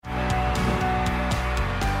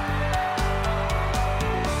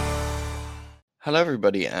Hello,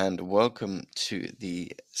 everybody, and welcome to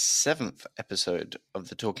the seventh episode of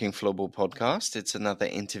the Talking Floorball podcast. It's another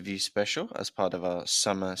interview special as part of our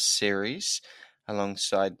summer series.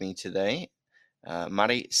 Alongside me today,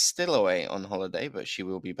 Mari still away on holiday, but she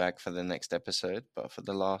will be back for the next episode. But for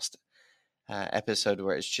the last episode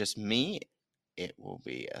where it's just me, it will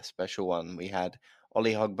be a special one. We had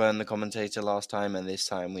Ollie Hogburn, the commentator, last time, and this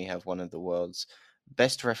time we have one of the world's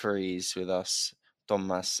best referees with us,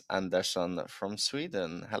 Thomas Andersson from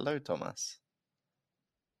Sweden. Hello, Thomas.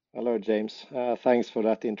 Hello, James. Thanks for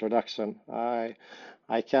that introduction. I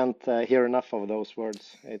can't hear enough of those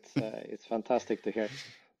words. It's fantastic to hear.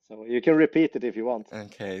 So you can repeat it if you want.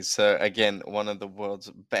 Okay, so again, one of the world's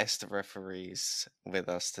best referees with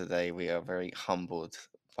us today. We are very humbled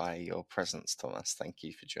by your presence, Thomas. Thank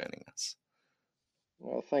you for joining us.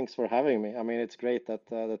 Well, thanks for having me. I mean, it's great that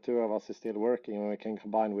the two of us is still working and we can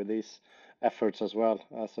combine with these efforts as well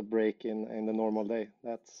as a break in the normal day.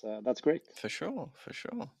 That's great. For sure, for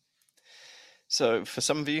sure. So, for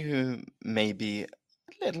some of you who may be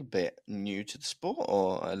a little bit new to the sport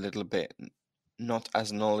or a little bit not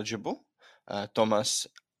as knowledgeable, Thomas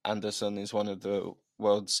Andersson is one of the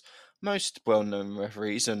world's most well known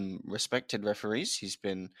referees and respected referees. He's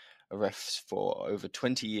been a ref for over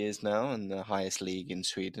 20 years now in the highest league in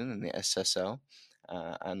Sweden, in the SSL.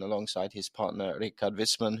 And alongside his partner, Rickard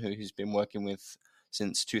Wissman, who he's been working with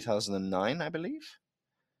since 2009, I believe.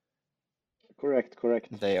 Correct, correct.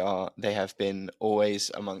 They have been always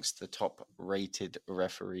amongst the top rated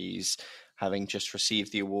referees, having just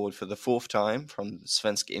received the award for the fourth time from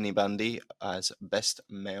Svensk Innebandy as best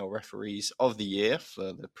male referees of the year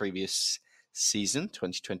for the previous season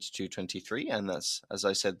 2022-23, and that's, as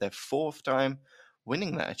I said, their fourth time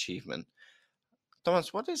winning that achievement.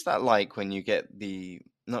 Thomas, what is that like when you get the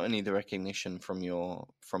not only the recognition from your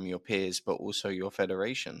peers but also your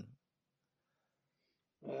federation?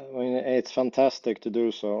 I mean, it's fantastic to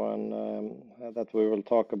do so, and that we will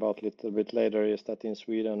talk about a little bit later is that in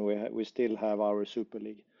Sweden we still have our Super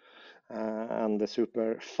League and the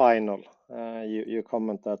Super Final. You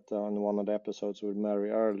comment that on one of the episodes with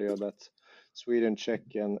Mary earlier that Sweden, Czech,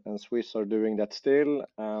 and Swiss are doing that still,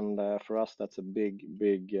 and for us that's a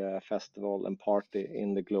big festival and party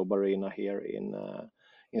in the Globe Arena here in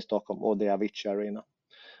Stockholm, or the Avicii Arena.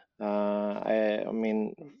 I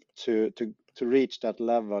mean, to reach that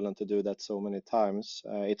level and to do that so many times,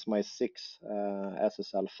 it's my sixth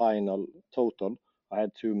SSL final total. I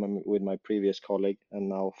had two with my previous colleague and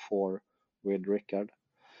now four with Rickard.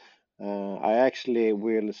 I actually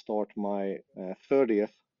will start my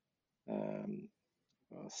 30th um,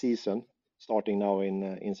 season starting now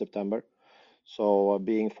in September. So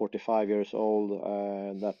being 45 years old,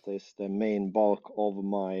 that is the main bulk of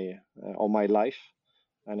my life,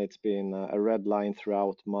 and it's been a red line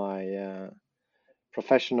throughout my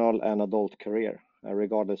professional and adult career,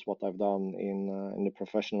 regardless what I've done in the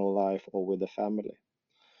professional life or with the family.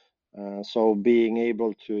 So being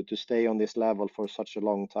able to stay on this level for such a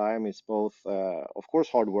long time is both, of course,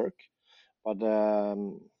 hard work, but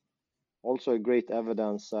also a great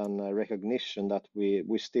evidence and recognition that we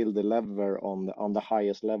still deliver on the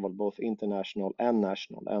highest level, both international and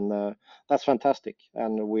national, and that's fantastic.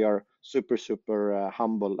 And we are super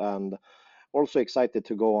humble and also excited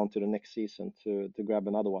to go on to the next season to grab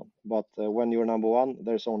another one. But when you're number one,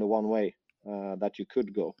 there's only one way that you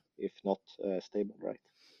could go, if not stable, right?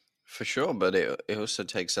 For sure, but it also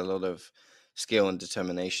takes a lot of skill and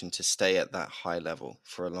determination to stay at that high level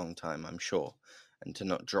for a long time, I'm sure, and to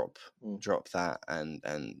not Mm. drop that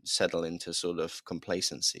and settle into sort of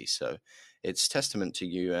complacency. So it's testament to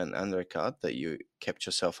you and Ricard that you kept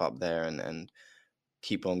yourself up there and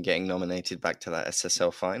keep on getting nominated back to that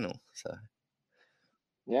SSL final. So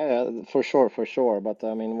Yeah, for sure, for sure. But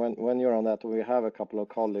I mean, when you're on that, we have a couple of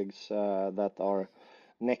colleagues that are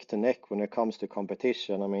neck to neck when it comes to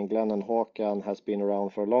competition. I mean, Glenn and Håkan has been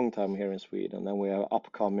around for a long time here in Sweden, and we have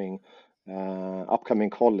upcoming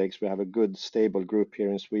colleagues. We have a good stable group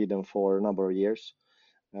here in Sweden for a number of years.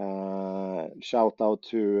 Shout out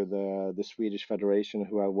to the Swedish Federation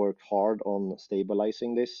who have worked hard on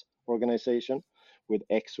stabilizing this organization with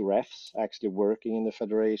ex-refs actually working in the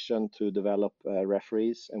federation to develop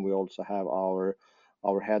referees, and we also have our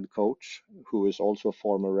head coach who is also a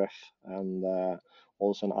former ref and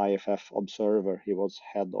also an IFF observer. He was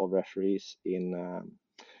head of referees in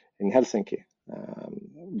Helsinki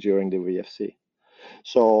during the VFC.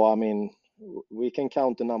 So, I mean, we can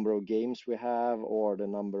count the number of games we have or the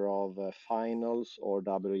number of finals or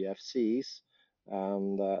WFCs,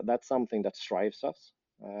 and that's something that strives us.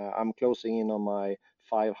 I'm closing in on my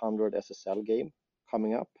 500 SSL game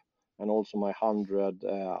coming up, and also my 100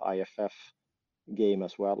 IFF game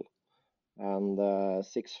as well. And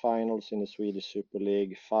 6 finals in the Swedish Super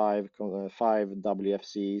League, five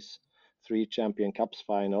WFCs, 3 Champion Cups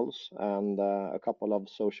finals, and a couple of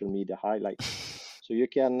social media highlights. So you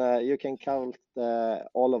can count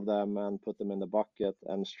all of them and put them in the bucket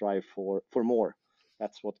and strive for more.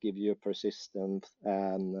 That's what gives you persistence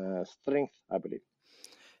and strength, I believe.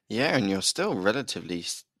 Yeah, and you're still relatively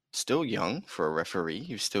still young for a referee.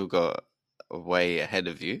 You've still got a way ahead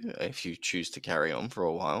of you if you choose to carry on for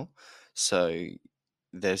a while. So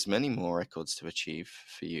there's many more records to achieve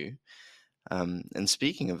for you. And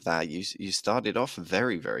speaking of that, you started off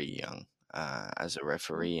very, very young as a Mm,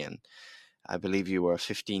 referee, and I believe you were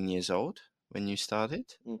 15 years old when you started.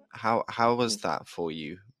 mm, How was mm. that for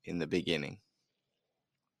you in the beginning?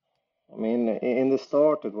 I mean, in the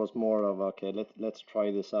start, it was more of okay, let's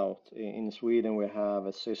try this out. In Sweden, we have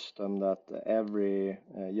a system that every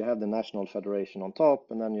you have the national federation on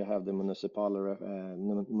top, and then you have the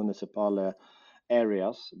municipal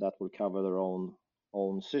areas that will cover their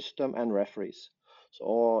own system and referees.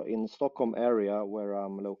 So in Stockholm area, where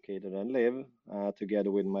I'm located and live,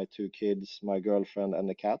 together with my 2 kids, my girlfriend, and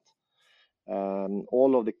the cat.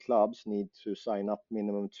 All of the clubs need to sign up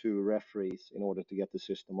minimum 2 referees in order to get the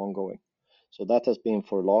system ongoing. So that has been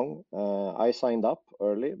for long. I signed up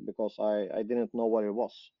early because I didn't know what it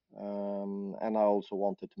was, and I also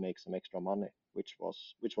wanted to make some extra money, which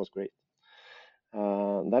was great.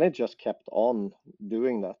 Then it just kept on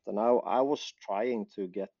doing that, and I was trying to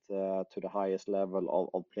get to the highest level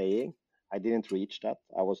of playing. I didn't reach that.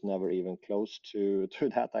 I was never even close to to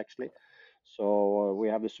that actually. So we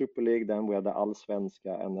have the Super League, then we have the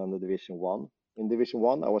Allsvenska, and then the Division One. In Division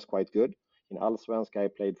One, I was quite good. In Allsvenska, I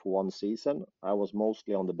played for 1 season. I was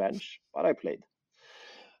mostly on the bench, but I played.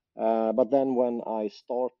 But then when I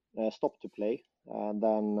stopped to play,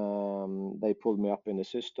 then they pulled me up in the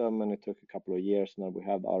system, and it took a couple of years. And then we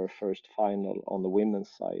had our first final on the women's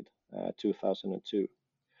side, 2002.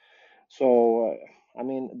 So, I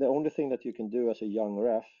mean, the only thing that you can do as a young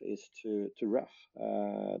ref is to ref,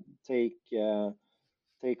 take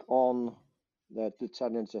take on the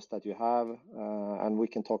challenges that you have, and we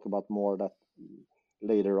can talk about more that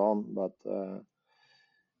later on. But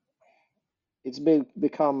it's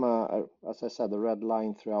become, as I said, a red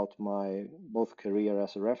line throughout my both career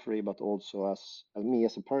as a referee, but also as me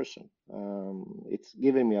as a person. It's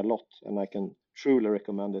given me a lot, and I can truly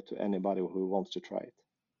recommend it to anybody who wants to try it.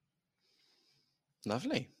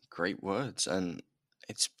 Lovely, great words, and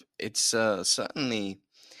it's it's certainly,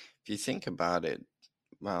 if you think about it,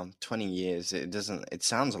 well, 20 years, it doesn't, it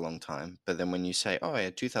sounds a long time, but then when you say, oh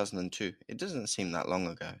yeah, 2002, it doesn't seem that long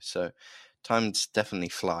ago. So time definitely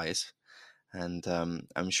flies. And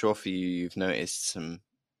I'm sure for you, you've noticed some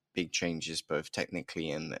big changes, both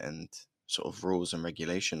technically and sort of rules and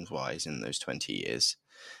regulations wise in those 20 years.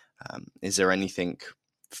 Is there anything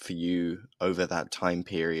for you over that time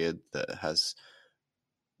period that has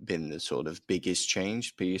been the sort of biggest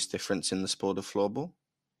change, biggest difference in the sport of floorball?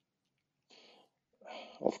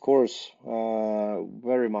 Of course,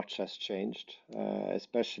 very much has changed,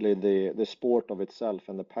 especially the sport of itself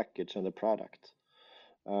and the package and the product.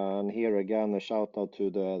 And here again, a shout out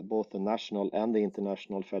to both the national and the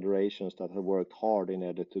international federations that have worked hard in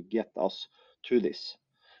order to get us to this.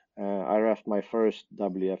 I ref my first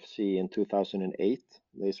WFC in 2008.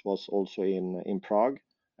 This was also in Prague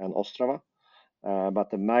and Ostrava,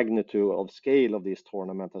 but the magnitude of scale of this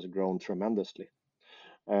tournament has grown tremendously.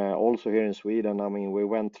 Also here in Sweden, I mean, we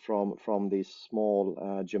went from these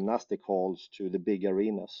small gymnastic halls to the big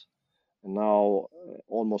arenas. And now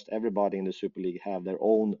almost everybody in the Super League have their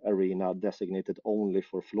own arena designated only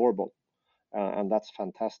for floorball, and that's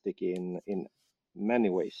fantastic in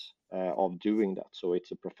many ways of doing that. So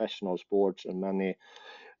it's a professional sport, and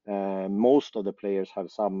most of the players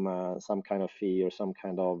have some kind of fee or some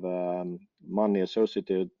kind of money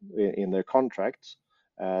associated in their contracts.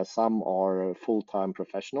 Some are full-time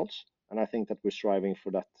professionals, and I think that we're striving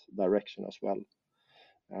for that direction as well.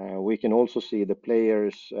 We can also see the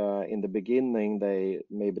players in the beginning,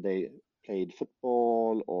 they played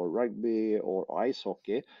football or rugby or ice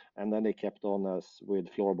hockey, and then they kept on as with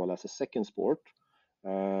floorball as a second sport.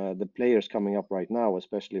 The players coming up right now,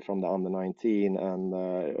 especially from the under 19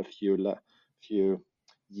 and few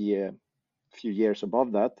year few years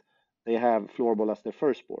above that, they have floorball as their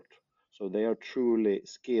first sport. So they are truly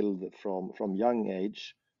skilled from young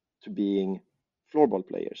age to being floorball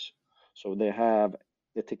players. So they have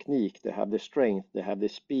the technique, they have the strength, they have the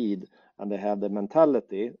speed, and they have the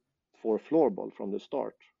mentality for floorball from the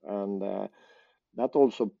start. And that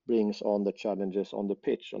also brings on the challenges on the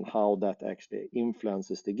pitch and how that actually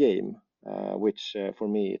influences the game, which for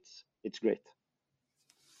me it's great.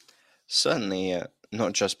 Certainly,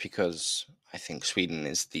 not just because I think Sweden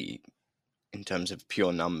is in terms of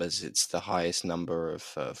pure numbers, it's the highest number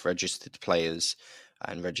of registered players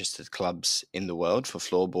and registered clubs in the world for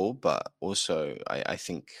floorball. But also, I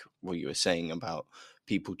think what you were saying about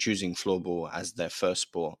people choosing floorball as their first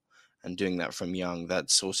sport and doing that from young,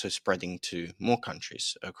 that's also spreading to more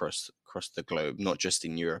countries across the globe, not just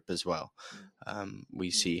in Europe as well. We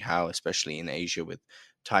Mm. see how, especially in Asia, with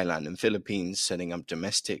Thailand and Philippines setting up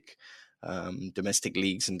domestic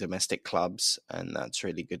leagues and domestic clubs, and that's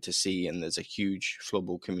really good to see. And there's a huge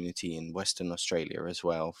floorball community in Western Australia as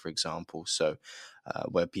well, for example, so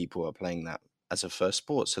where people are playing that as a first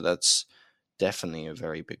sport. So that's definitely a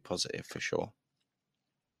very big positive for sure.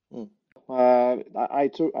 Mm.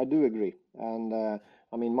 I do agree, and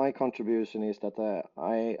I mean my contribution is that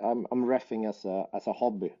I'm reffing as a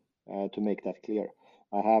hobby, to make that clear.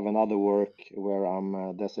 I have another work where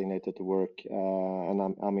I'm designated to work, and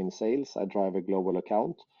I'm in sales. I drive a global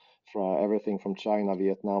account for everything from China,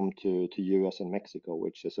 Vietnam to US and Mexico,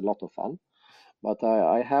 which is a lot of fun. But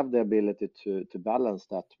I have the ability to balance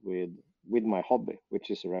that with my hobby, which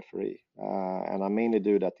is a referee, and I mainly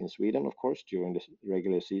do that in Sweden, of course, during the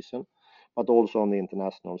regular season, but also on the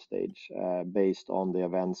international stage, based on the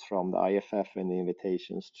events from the IFF and the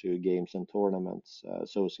invitations to games and tournaments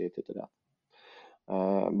associated to that.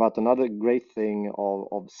 But another great thing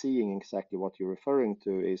of seeing exactly what you're referring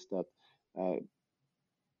to is that uh,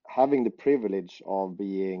 having the privilege of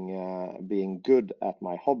being good at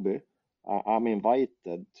my hobby, I'm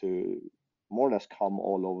invited to more or less come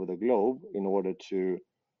all over the globe in order to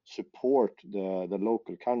support the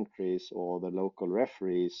local countries or the local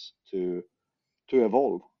referees to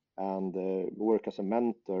evolve and work as a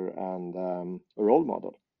mentor and a role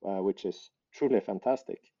model, which is truly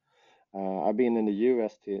fantastic. I've been in the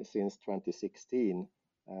US since 2016.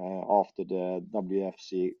 After the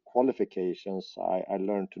WFC qualifications, I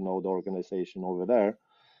learned to know the organization over there,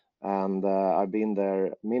 and I've been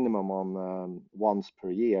there minimum on once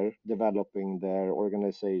per year, developing their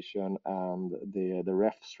organization and the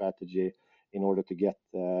ref strategy in order to get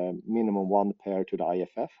minimum one pair to the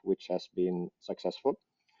IFF, which has been successful,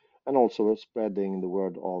 and also spreading the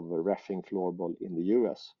word of refing floorball in the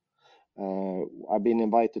US. I've been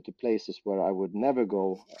invited to places where I would never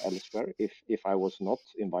go elsewhere if I was not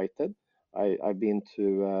invited. I've been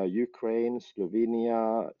to Ukraine,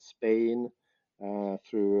 Slovenia, Spain,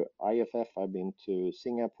 through IFF. I've been to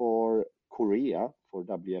Singapore, Korea for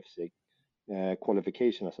WFC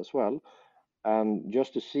qualifications as well. And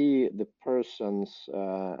just to see the persons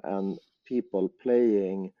and people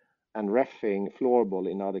playing and refing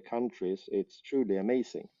floorball in other countries, it's truly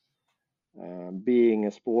amazing. Being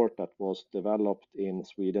a sport that was developed in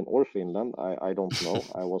Sweden or Finland, I don't know.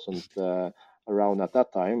 I wasn't around at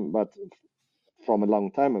that time, but from a long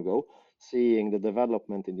time ago, seeing the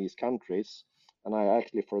development in these countries. And I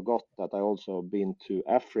actually forgot that I also been to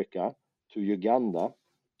Africa, to Uganda,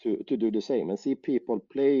 to do the same and see people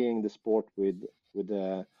playing the sport with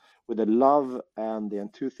the love and the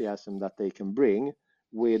enthusiasm that they can bring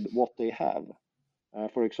with what they have.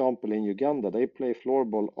 For example, in Uganda, they play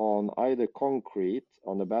floorball on either concrete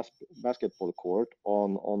on the basketball court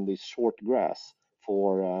on this short grass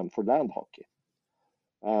for land hockey.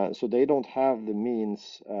 So they don't have the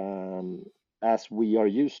means as we are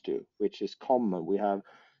used to, which is common. We have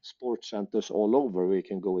sports centers all over where you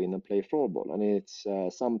can go in and play floorball, and it's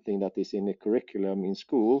something that is in the curriculum in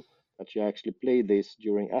school that you actually play this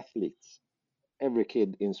during athletes. Every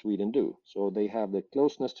kid in Sweden do. So they have the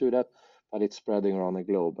closeness to that, but it's spreading around the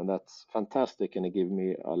globe, and that's fantastic, and it gives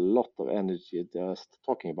me a lot of energy just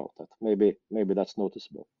talking about that. Maybe that's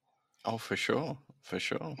noticeable. Oh, for sure, for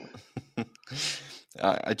sure.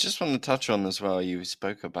 I just want to touch on as well. You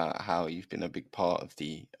spoke about how you've been a big part of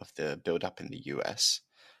the build up in the US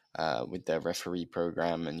with their referee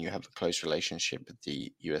program, and you have a close relationship with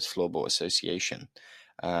the US Floorball Association.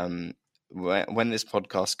 Um, when this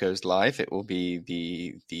podcast goes live, it will be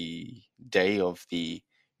the day of the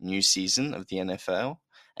new season of the NAFL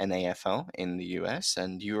in the US,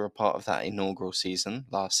 and you were a part of that inaugural season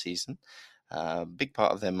last season. Big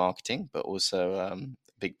part of their marketing, but also a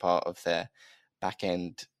big part of their back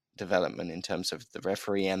end development in terms of the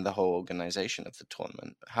referee and the whole organization of the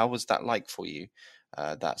tournament. How was that like for you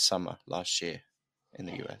that summer last year in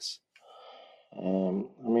the US?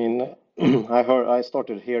 I mean, I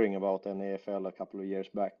started hearing about NAFL a couple of years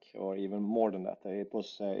back, or even more than that. It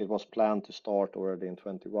was planned to start already in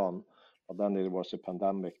 21, but then there was a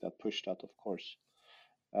pandemic that pushed that, of course.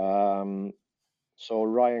 Um, so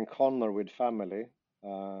Ryan Connor with family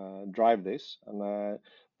drive this, and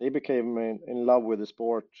they became in love with the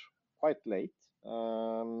sport quite late.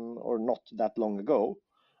 or not that long ago.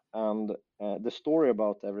 And the story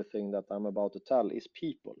about everything that I'm about to tell is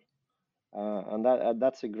people, and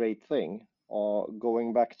that's a great thing.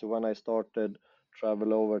 Going back to when I started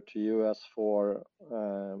travel over to US for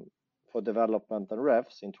development and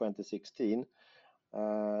refs in 2016,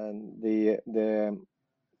 the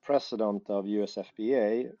president of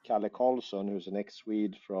USFBA, Kalle Karlsson, who's an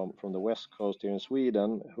ex-Swede from the West Coast here in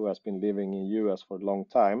Sweden, who has been living in US for a long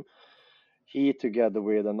time, he, together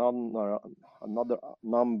with another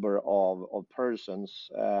number of persons,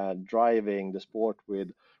 driving the sport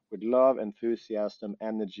with love, enthusiasm,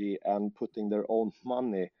 energy, and putting their own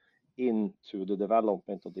money into the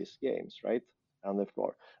development of these games, right? And the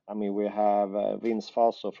floor. I mean, we have Vince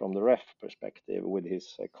Faso from the ref perspective with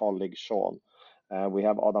his colleague Sean. We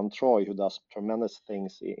have Adam Troy, who does tremendous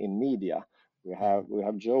things in media. We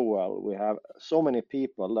have Joel. We have so many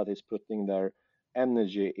people that is putting their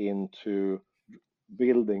energy into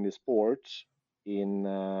building the sports in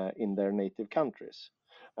their native countries.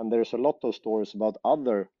 And there's a lot of stories about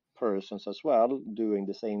other persons as well doing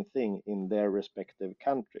the same thing in their respective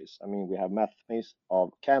countries. I mean, we have Mathmis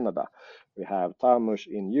of Canada, we have Tamush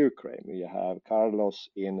in Ukraine, we have Carlos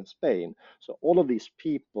in Spain. So all of these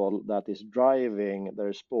people that is driving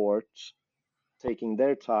their sports, taking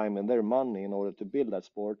their time and their money in order to build that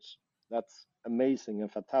sports, that's amazing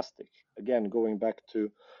and fantastic. Again, going back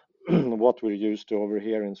to what we're used to over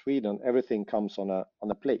here in Sweden, everything comes on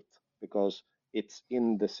a plate because it's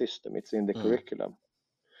in the system, it's in the Mm. curriculum.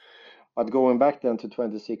 But going back then to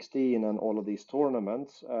 2016 and all of these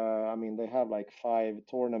tournaments, I mean, they have like 5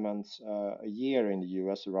 tournaments a year in the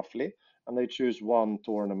US roughly, and they choose one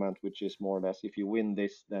tournament which is more or less, if you win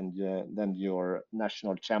this, then you're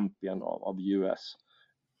national champion of US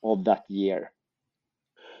of that year.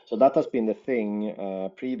 So that has been the thing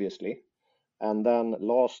previously. And then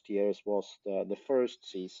last year's was the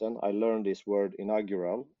first season. I learned this word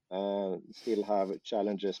inaugural and still have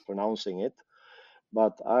challenges pronouncing it.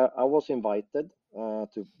 But I was invited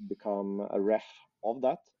to become a ref of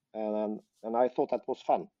that, and I thought that was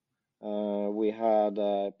fun. We had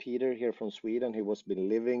Peter here from Sweden. He was been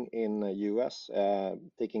living in the US,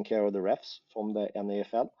 taking care of the refs from the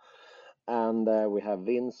NAFL. And we have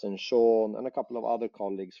Vince and Sean and a couple of other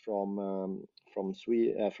colleagues from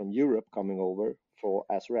Europe coming over for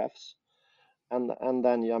as refs. And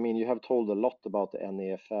then, I mean, you have told a lot about the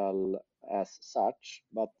NAFL as such,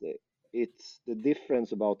 but it's the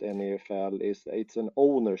difference about NAFL is it's an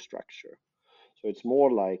owner structure. So it's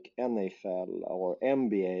more like NFL or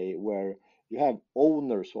NBA where you have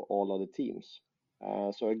owners for all of the teams.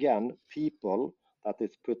 So again, people that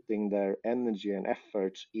is putting their energy and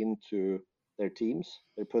efforts into their teams.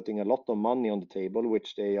 They're putting a lot of money on the table,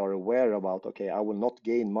 which they are aware about. Okay, I will not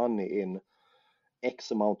gain money in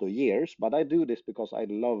X amount of years, but I do this because I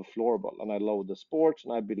love floorball and I love the sports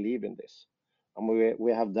and I believe in this. And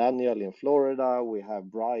we have Daniel in Florida, we have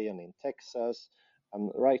Brian in Texas, and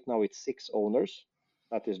right now it's 6 owners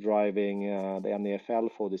that is driving the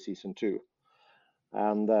NFL for the season 2.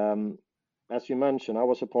 And as you mentioned, I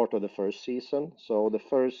was a part of the first season. So the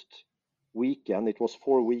first weekend, it was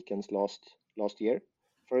 4 weekends last year.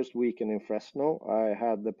 First weekend in Fresno, I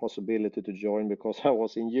had the possibility to join because I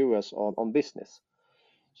was in US on business.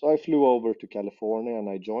 So I flew over to California and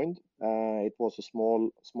I joined. It was a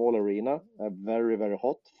small arena, very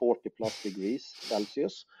hot, 40 plus degrees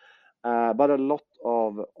Celsius, but a lot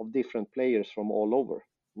of different players from all over.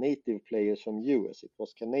 Native players from US, it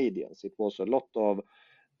was Canadians, it was a lot of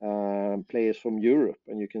players from Europe,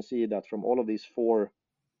 and you can see that from all of these 4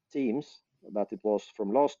 teams that it was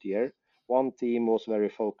from last year, one team was very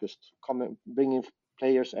focused, bringing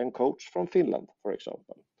players and coach from Finland, for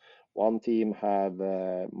example. One team had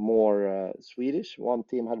more Swedish, one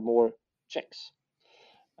team had more Czechs.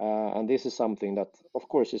 And this is something that, of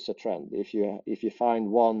course, is a trend. If you find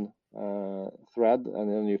one thread and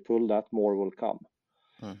then you pull that, more will come.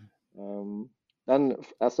 Mm. Then,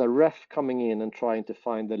 as a ref coming in and trying to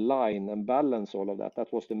find the line and balance all of that,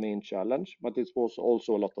 that was the main challenge. But it was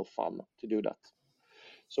also a lot of fun to do that.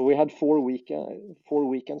 So we had 4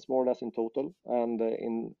 weekends more or less in total, and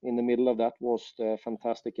in the middle of that was the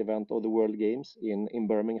fantastic event of the World Games in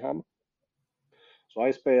Birmingham. So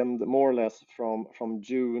I spent more or less from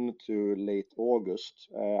June to late August.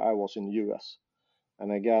 I was in US,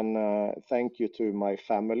 and again, thank you to my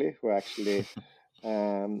family who actually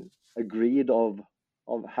agreed of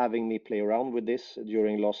having me play around with this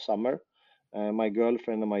during last summer. My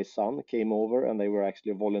girlfriend and my son came over, and they were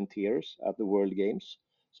actually volunteers at the World Games.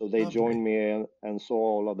 So they Lovely. joined me and saw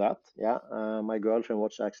all of that. Yeah, my girlfriend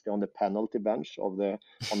was actually on the penalty bench on the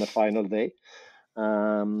final day.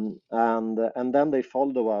 And then they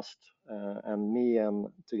followed us, and me, and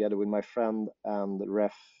together with my friend and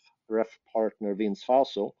ref partner Vince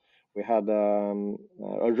Faso, we had a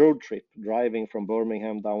road trip driving from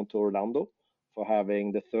Birmingham down to Orlando for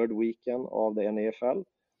having the third weekend of the NFL,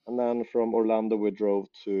 and then from Orlando we drove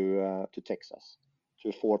to Texas,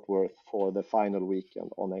 to Fort Worth for the final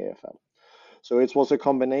weekend on AFL. So it was a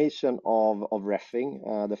combination of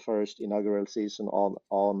reffing, the first inaugural season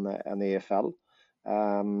on an AFL,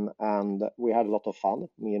 and we had a lot of fun,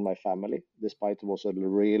 me and my family. Despite it was a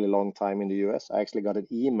really long time in the US, I actually got an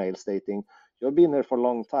email stating, "You've been here for a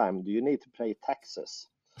long time. Do you need to pay taxes?"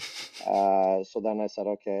 So then I said,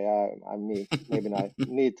 "Okay, maybe I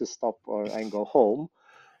need to stop and go home."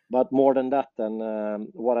 But more than that, then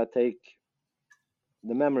what I take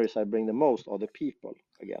the memories I bring the most are the people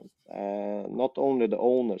again. Not only the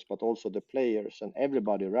owners, but also the players and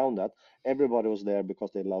everybody around that. Everybody was there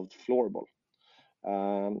because they loved floorball.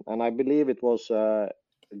 And I believe it was a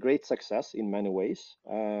great success in many ways.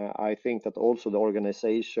 I think that also the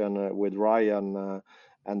organization with Ryan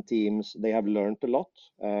and teams, they have learned a lot,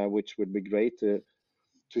 which would be great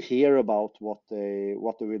to hear about what they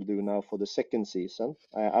will do now for the second season.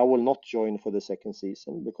 I will not join for the second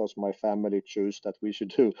season because my family chose that we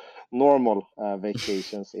should do normal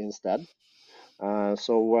vacations instead.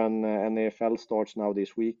 So when NFL starts now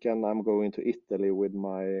this weekend, I'm going to Italy with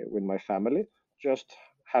my family, just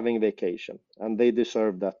having vacation, and they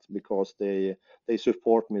deserve that because they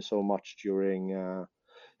support me so much during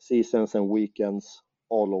seasons and weekends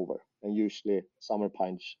all over. And usually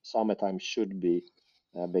summertime should be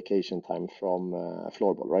vacation time from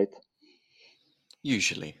floorball, right?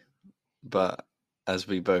 Usually. But as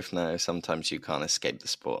we both know, sometimes you can't escape the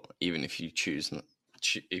sport, even if you choose not.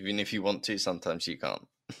 Even if you want to, sometimes you can't.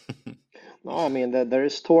 No, I mean there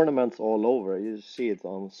is tournaments all over. You see it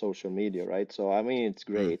on social media, right? So I mean it's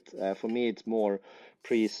Mm. great. For me, it's more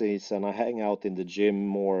pre-season. I hang out in the gym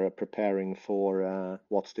more, preparing for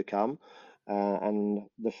what's to come. And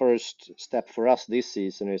the first step for us this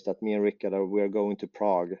season is that me and Rickard we are going to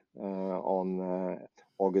Prague on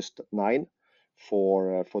August 9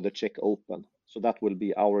 for the Czech Open. So that will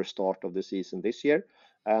be our start of the season this year,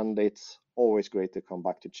 and it's always great to come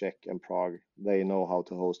back to Czech and Prague. They know how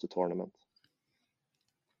to host a tournament.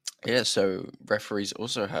 Yeah, so referees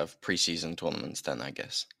also have preseason tournaments then, I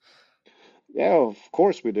guess. Yeah, of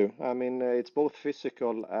course we do. I mean, it's both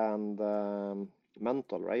physical and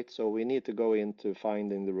mental, right? So we need to go into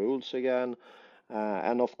finding the rules again,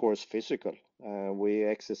 and of course physical. We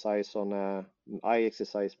exercise I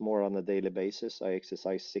exercise more on a daily basis. I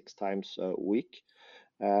exercise 6 times a week,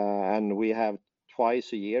 and we have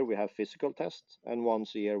twice a year we have physical tests, and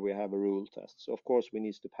once a year we have a rule test. So of course we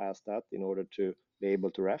need to pass that in order to be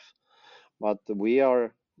able to ref. But me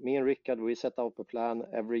and Rickard, we set up a plan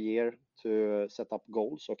every year to set up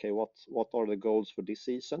goals. Okay, what are the goals for this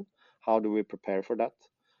season? How do we prepare for that?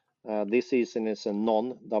 This season is a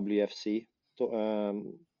non-WFC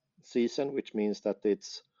season, which means that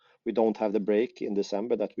we don't have the break in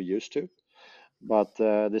December that we used to. But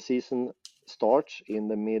the season starts in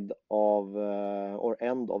the mid of or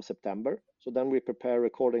end of September. So then we prepare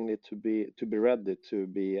accordingly to be ready to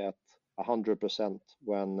be at 100%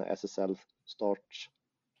 when SSL starts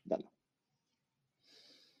then.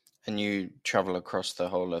 And you travel across the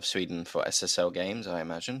whole of Sweden for SSL games, I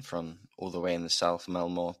imagine, from all the way in the south,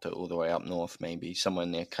 Malmö, to all the way up north, maybe somewhere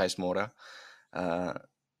near Kaismora. Uh,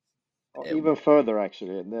 it- Even further,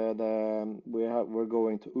 actually, we're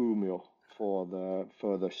going to Umeå for the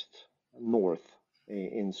furthest north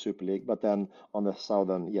in Super League, but then on the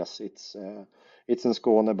southern, yes, it's in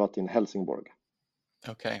Skåne, but in Helsingborg.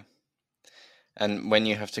 okay. And when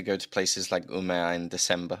you have to go to places like Umeå in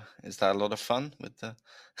December, is that a lot of fun with the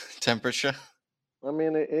temperature? I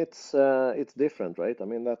mean, it's different, right? I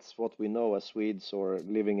mean, that's what we know as Swedes or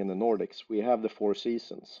living in the Nordics. We have the four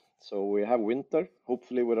seasons. So we have winter,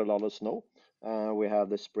 hopefully with a lot of snow. We have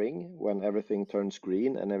the spring when everything turns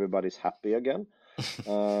green and everybody's happy again.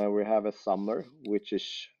 We have a summer, which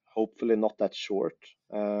is hopefully not that short.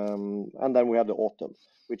 And then we have the autumn,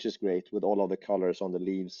 which is great with all of the colors on the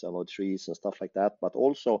leaves and on the trees and stuff like that. But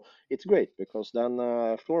also, it's great because then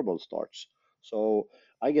floorball starts. So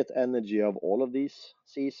I get energy of all of these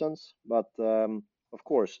seasons. But of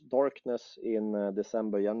course, darkness in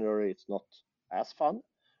December, January, it's not as fun.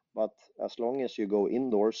 But as long as you go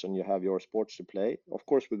indoors and you have your sports to play, of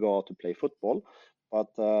course, we go out to play football,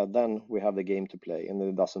 but then we have the game to play, and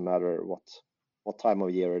it doesn't matter what time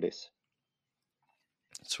of year it is.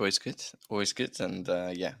 It's always good, and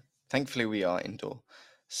yeah, thankfully we are indoor,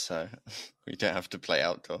 so we don't have to play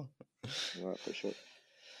outdoor. For sure.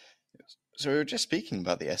 So we were just speaking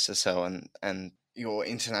about the SSL and your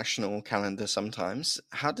international calendar sometimes.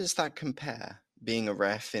 How does that compare, being a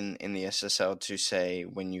ref in the SSL, to say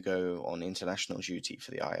when you go on international duty for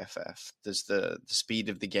the IFF? Does the speed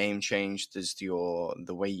of the game change? Does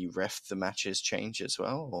the way you ref the matches change as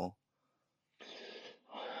well? Or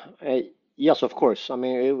Uh, yes, of course. I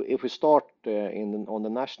mean, if we start on the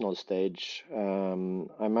national stage,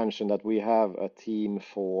 I mentioned that we have a team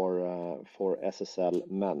for SSL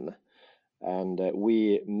men, and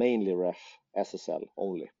we mainly ref SSL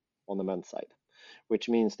only on the men's side, which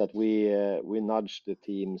means that we nudge the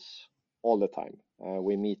teams all the time.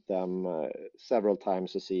 We meet them several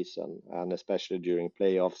times a season, and especially during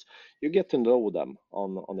playoffs, you get to know them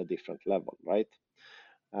on a different level, right?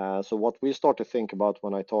 So what we start to think about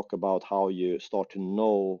when I talk about how you start to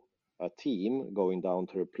know a team going down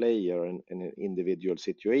to a player in an individual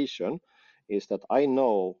situation is that I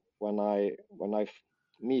know when I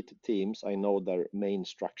meet teams, I know their main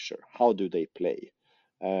structure. How do they play?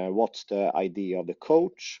 What's the idea of the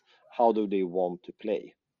coach? How do they want to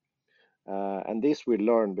play? And this we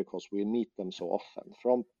learn because we meet them so often,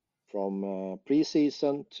 from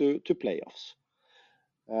preseason to playoffs.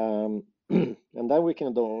 And then we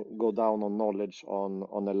can go down on knowledge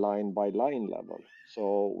on a line by line level.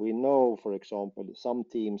 So we know, for example, some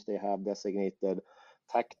teams they have designated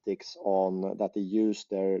tactics on that they use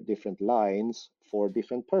their different lines for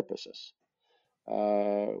different purposes.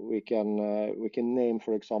 We can name,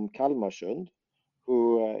 for example, Kalmarsund,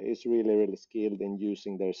 who is really skilled in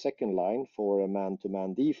using their second line for a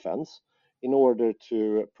man-to-man defense in order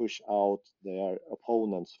to push out their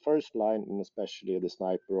opponent's first line, and especially the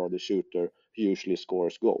sniper or the shooter who usually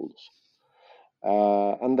scores goals.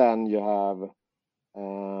 And then you have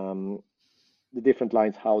the different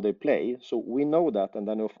lines, how they play. So we know that, and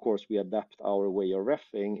then of course we adapt our way of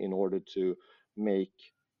reffing in order to make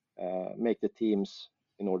make the teams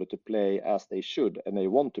in order to play as they should and they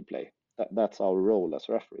want to play. That's our role as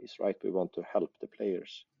referees, right? We want to help the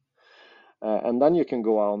players. And then you can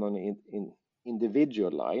go on in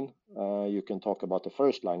individual line. You can talk about the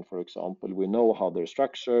first line, for example. We know how they're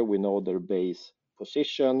structured, we know their base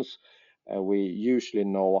positions, we usually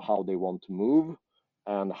know how they want to move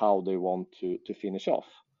and how they want to finish off.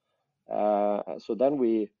 So then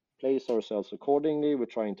we place ourselves accordingly. We're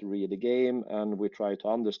trying to read the game and we try to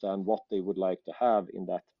understand what they would like to have in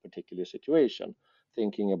that particular situation.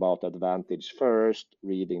 Thinking about advantage first,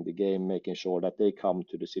 reading the game, making sure that they come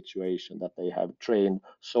to the situation that they have trained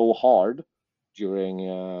so hard during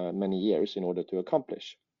many years in order to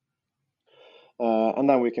accomplish. And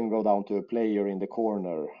then we can go down to a player in the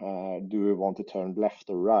corner. Do we want to turn left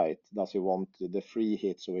or right? Does he want the free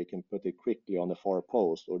hit so he can put it quickly on the far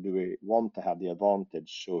post? Or do we want to have the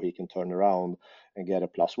advantage so he can turn around and get a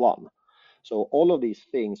 +1? So all of these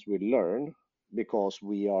things we learn because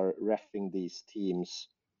we are reffing these teams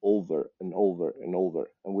over and over and over.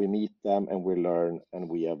 And we meet them and we learn and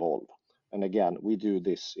we evolve. And again, we do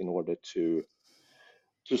this in order to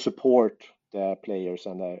support the players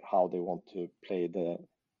and how they want to play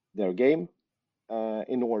their game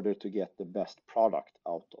in order to get the best product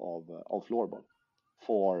out of floorball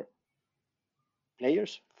for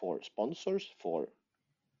players, for sponsors, for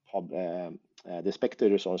the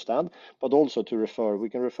spectators on stand, but also we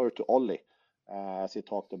can refer to Ollie, as he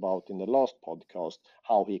talked about in the last podcast,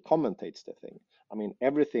 how he commentates the thing. I mean,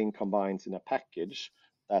 everything combines in a package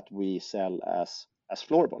that we sell as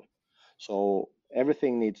floorball. So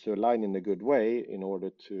everything needs to align in a good way in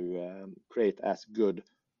order to create as good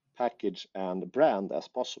package and brand as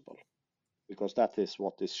possible, because that is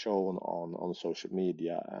what is shown on social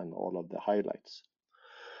media and all of the highlights.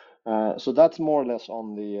 So that's more or less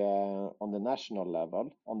on the national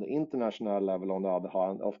level. On the international level, on the other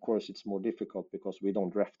hand, of course, it's more difficult because we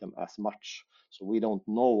don't ref them as much. So we don't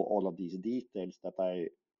know all of these details that I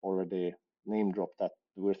already name dropped that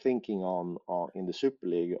we're thinking on in the Super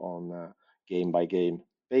League on a game by game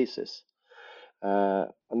basis.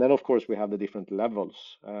 And then, of course, we have the different levels.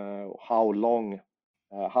 How long,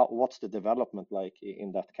 what's the development like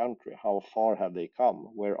in that country? How far have they come?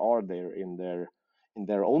 Where are they in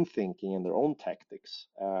their own thinking and their own tactics,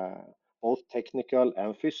 both technical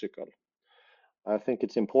and physical? I think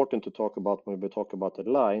it's important to talk about when we talk about the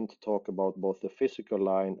line, to talk about both the physical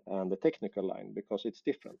line and the technical line because it's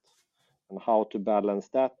different, and how to balance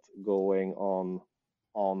that going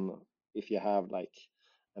on if you have like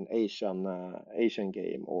an Asian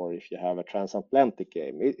game or if you have a transatlantic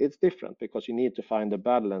game. It's different because you need to find a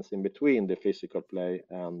balance in between the physical play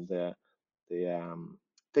and the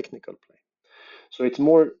technical play. So it's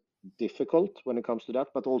more difficult when it comes to that,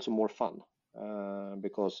 but also more fun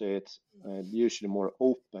because it's usually more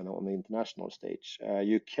open on the international stage.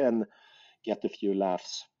 You can get a few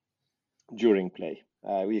laughs during play.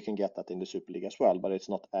 You can get that in the Super League as well, but it's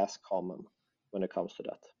not as common when it comes to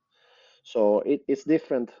that. So it's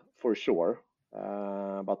different for sure,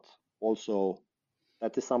 but also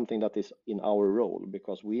that is something that is in our role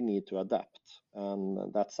because we need to adapt.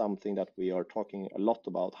 And that's something that we are talking a lot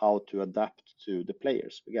about, how to adapt to the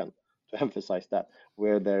players. Again, to emphasize that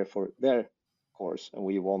we're there for their course and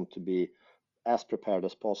we want to be as prepared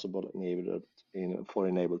as possible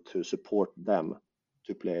enabled to support them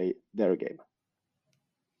to play their game.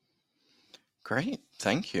 Great,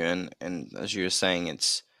 thank you. And as you were saying,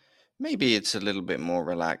 maybe it's a little bit more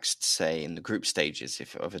relaxed, say, in the group stages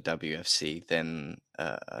of a WFC than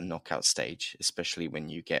a knockout stage, especially when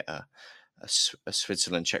you get a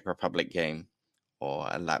Switzerland Czech Republic game or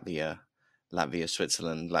a Latvia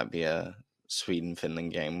Switzerland, Latvia Sweden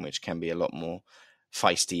Finland game, which can be a lot more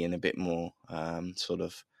feisty and a bit more sort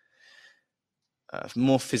of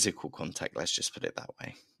more physical contact. Let's just put it that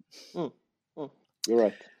way. You're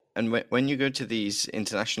right. And when you go to these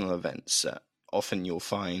international events, often you'll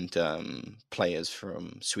find players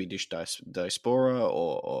from Swedish diaspora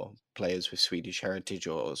or players with Swedish heritage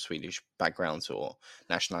or Swedish backgrounds or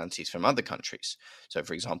nationalities from other countries. So,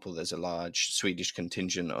 for example, there's a large Swedish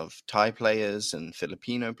contingent of Thai players and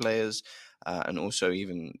Filipino players, and also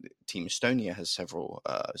even Team Estonia has several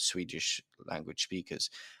Swedish language speakers.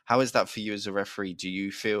 How is that for you as a referee? Do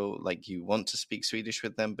you feel like you want to speak Swedish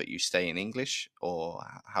with them, but you stay in English, or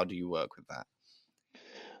how do you work with that?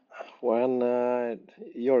 When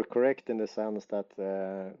you're correct in the sense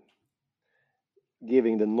that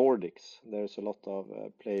giving the Nordics, there's a lot of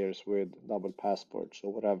players with double passports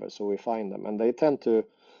or whatever, so we find them, and they tend to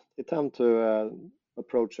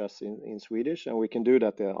approach us in Swedish, and we can do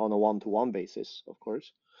that on a one-to-one basis, of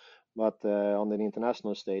course. But on an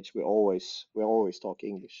international stage, we always talk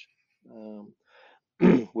English. Um,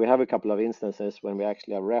 we have a couple of instances when we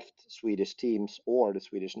actually have refed Swedish teams or the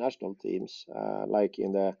Swedish national teams, like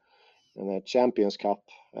in the Champions Cup,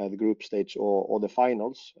 the group stage or the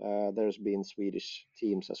finals. There's been Swedish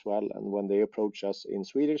teams as well, and when they approach us in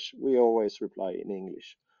Swedish, we always reply in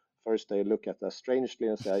English. First, they look at us strangely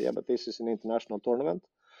and say, "Yeah, but this is an international tournament,"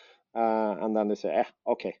 and then they say,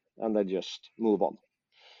 "Okay," and they just move on.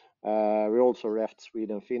 We also refed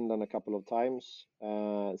Sweden, Finland a couple of times.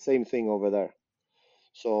 Same thing over there.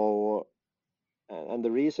 So, and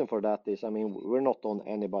the reason for that is, I mean, we're not on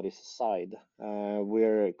anybody's side.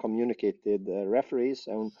 We're communicated referees,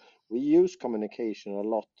 and we use communication a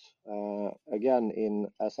lot. Again,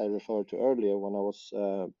 as I referred to earlier when I was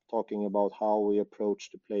talking about how we approach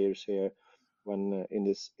the players here when in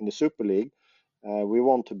the Super League, we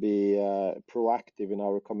want to be proactive in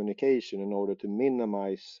our communication in order to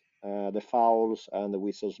minimize the fouls and the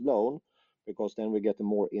whistles blown, because then we get a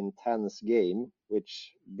more intense game,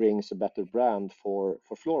 which brings a better brand for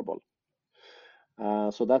floorball.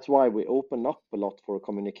 So that's why we open up a lot for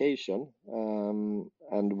communication,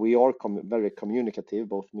 and we are very communicative,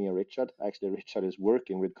 both me and Richard. Actually, Richard is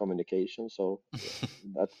working with communication, so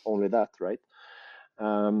that's only that, right?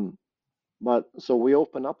 But so we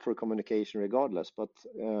open up for communication regardless. But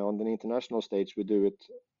on the international stage, we do it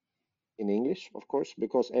in English, of course,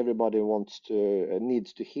 because everybody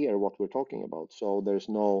needs to hear what we're talking about. So there's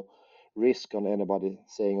no risk on anybody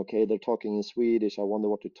saying, okay, they're talking in Swedish, I wonder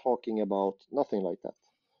what you're talking about. Nothing like that.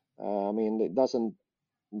 I mean, it doesn't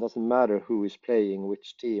matter who is playing,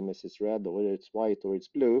 which team, is it red or it's white or it's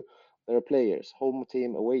blue. There are players, home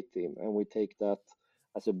team, away team, and we take that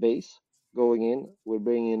as a base going in. We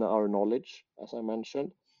bring in our knowledge, as I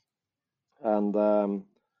mentioned, and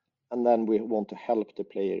then we want to help the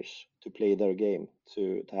players to play their game,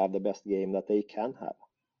 to have the best game that they can have.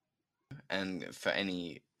 And for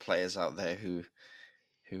any players out there who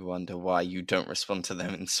wonder why you don't respond to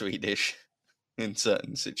them in Swedish in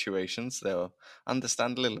certain situations, they'll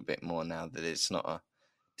understand a little bit more now that it's not a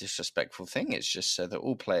disrespectful thing. It's just so that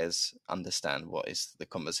all players understand what is the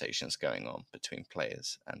conversations going on between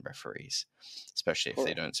players and referees, especially if they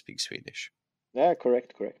Correct. don't speak Swedish. Yeah,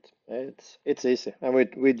 correct, correct. It's easy, and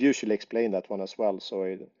we'd usually explain that one as well,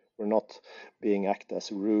 so we're not being act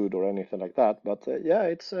as rude or anything like that. But yeah,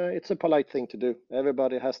 it's a polite thing to do.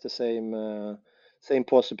 Everybody has the same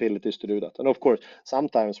possibilities to do that, and of course,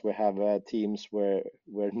 sometimes we have teams where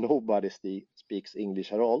nobody speaks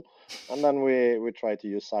English at all, and then we try to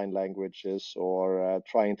use sign languages or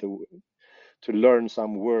trying to learn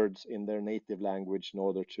some words in their native language in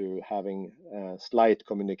order to having slight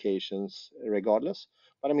communications regardless.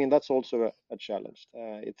 But I mean, that's also a challenge.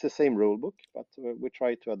 It's the same rule book, but we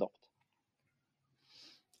try to adopt.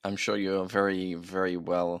 I'm sure you're very, very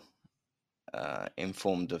well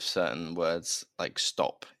informed of certain words like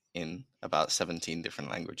stop in about 17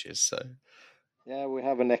 different languages. So Yeah, we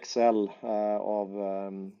have an Excel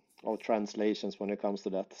of translations when it comes to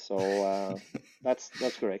that. So that's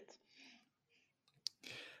correct.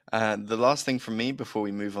 the last thing from me before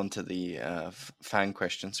we move on to the fan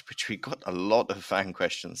questions, which we got a lot of fan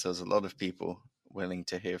questions. There's a lot of people willing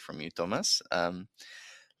to hear from you, Thomas.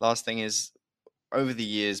 Last thing is, over the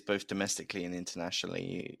years, both domestically and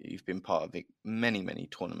internationally, you've been part of many, many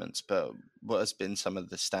tournaments. But what has been some of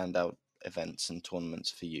the standout events and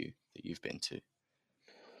tournaments for you that you've been to?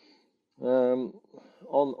 Um,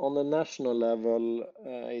 on the national level,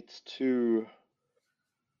 it's two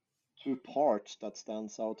parts that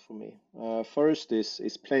stands out for me. First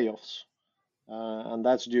is playoffs, and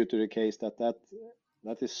that's due to the case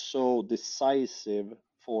that is so decisive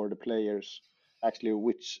for the players, actually,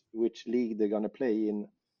 which league they're gonna play in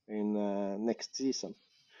next season.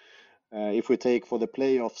 If we take for the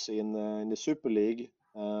playoffs in the Super League,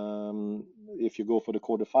 if you go for the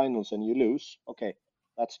quarterfinals and you lose, okay,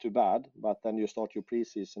 that's too bad. But then you start your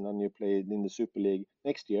preseason and you play in the Super League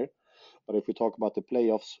next year. But if we talk about the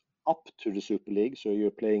playoffs up to the Super League, so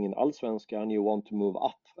you're playing in Allsvenskan and you want to move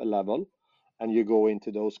up a level, and you go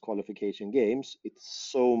into those qualification games,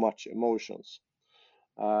 it's so much emotions.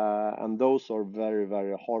 And those are very,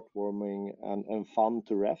 very heartwarming and fun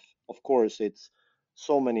to ref. Of course, it's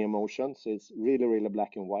so many emotions. It's really, really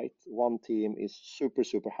black and white. One team is super,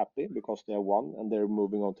 super happy because they have won and they're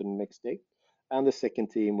moving on to the next day. And the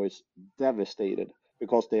second team was devastated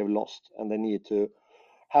because they have lost and they need to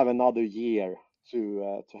have another year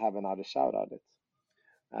to have another shout at it.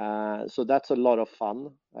 So that's a lot of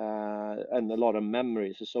fun and a lot of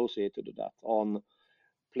memories associated with that on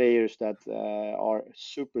players that are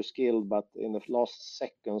super skilled, but in the last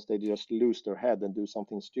seconds they just lose their head and do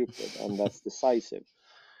something stupid, and that's decisive.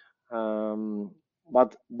 Um,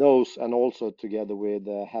 but those, and also together with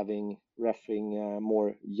having refing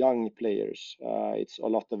more young players, it's a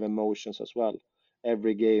lot of emotions as well.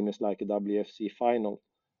 Every game is like a WFC final,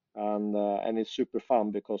 and it's super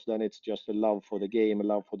fun because then it's just a love for the game, a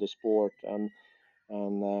love for the sport, and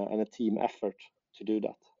a team effort to do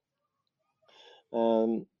that.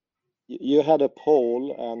 Um, you had a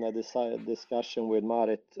poll and a discussion with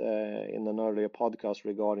Marit in an earlier podcast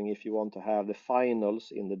regarding if you want to have the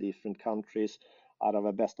finals in the different countries out of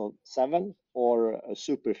a best of seven or a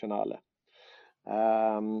super finale.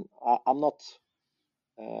 I'm not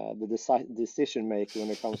the decision maker when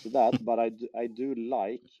it comes to that, but I do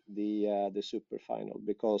like the super final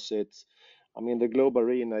because it's, I mean, the Globe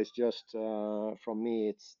Arena is just from me,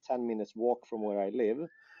 it's 10 minutes walk from where I live.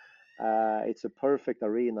 It's a perfect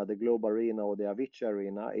arena, the Globe Arena or the Avicii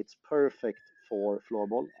Arena. It's perfect for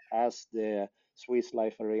floorball, as the Swiss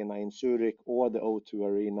Life Arena in Zurich or the O2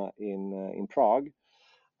 Arena in Prague.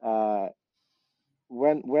 Uh,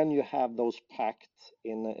 when you have those packed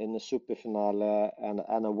in a super finale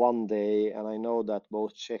and a one day, and I know that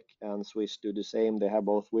both Czech and Swiss do the same. They have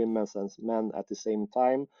both women's and men at the same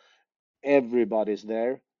time. Everybody's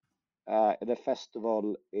there. The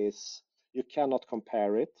festival is, you cannot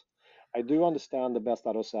compare it. I do understand the best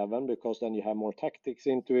out of seven because then you have more tactics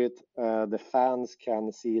into it. The fans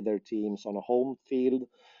can see their teams on a home field,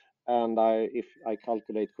 and if I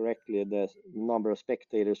calculate correctly, the number of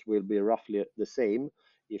spectators will be roughly the same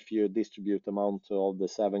if you distribute them onto all the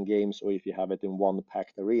seven games or if you have it in one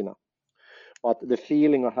packed arena. But the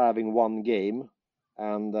feeling of having one game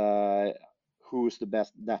and who's the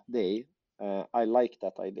best that day, I like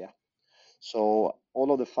that idea. So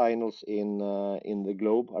all of the finals in the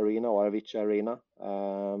Globe Arena or Avicii Arena,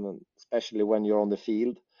 especially when you're on the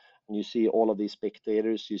field and you see all of these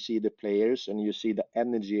spectators, you see the players, and you see the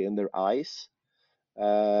energy in their eyes.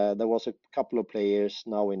 There was a couple of players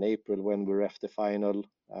now in April when we ref the final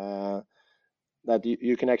that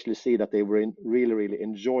you can actually see that they were really, really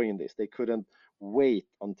enjoying this. They couldn't wait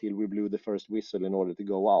until we blew the first whistle in order to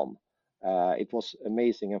go on. It was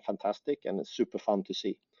amazing and fantastic and super fun to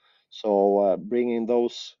see. So bringing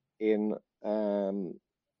those in,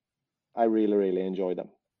 I really, really enjoy them.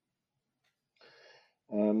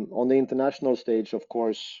 On the international stage, of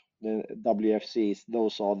course, the WFCs,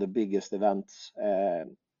 those are the biggest events.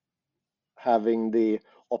 Having the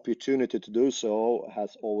opportunity to do so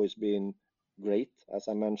has always been great. As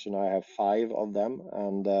I mentioned, I have five of them,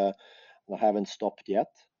 and I haven't stopped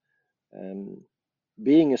yet. Um,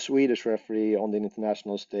 being a Swedish referee on the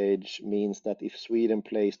international stage means that if Sweden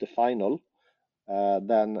plays the final,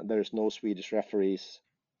 then there's no Swedish referees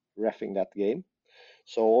refing that game.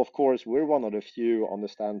 So of course we're one of the few on the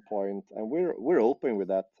standpoint, and we're open with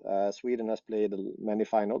that. Sweden has played many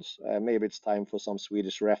finals. Maybe it's time for some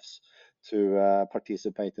Swedish refs to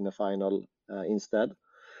participate in a final instead.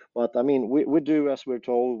 But I mean, we do as we're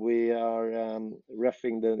told. We are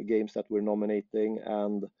refing the games that we're nominating,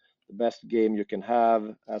 and the best game you can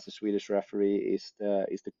have as a Swedish referee is the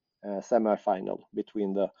semi-final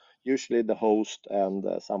between the usually the host and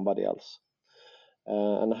somebody else.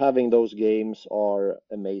 And having those games are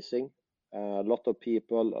amazing. A lot of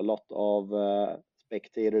people, a lot of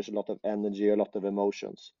spectators, a lot of energy, a lot of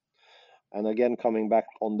emotions. And again, coming back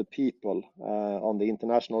on the people, on the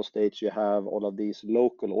international stage, you have all of these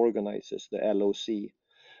local organizers, the LOC,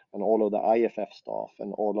 and all of the IFF staff,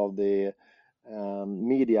 and all of the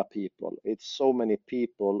media people. It's so many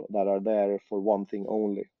people that are there for one thing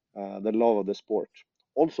only, the love of the sport.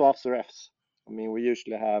 Also, us refs. I mean, we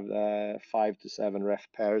usually have 5 to 7 ref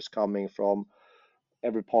pairs coming from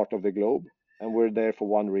every part of the globe, and we're there for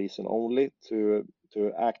one reason only, to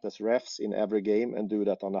act as refs in every game and do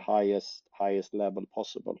that on the highest level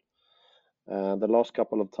possible. The last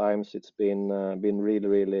couple of times it's been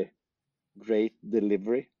really great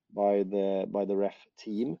delivery by the ref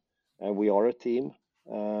team, and we are a team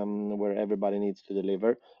where everybody needs to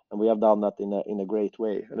deliver, and we have done that in a great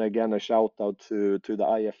way. And again, a shout out to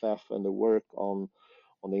the IFF and the work on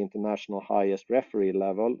the international highest referee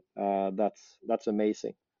level. That's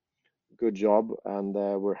amazing. Good job, and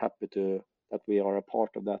we're happy to that we are a part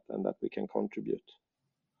of that and that we can contribute.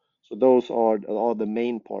 So those are the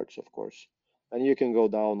main parts, of course. And you can go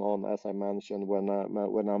down on, as I mentioned, when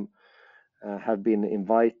I'm have been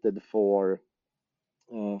invited for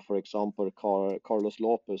example, Carlos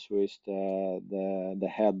Lopez, who is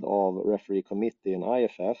the head of referee committee in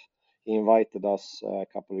IFF. He invited us a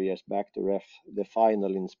couple of years back to ref the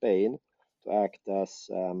final in Spain, to act as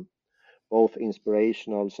both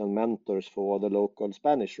inspirationals and mentors for the local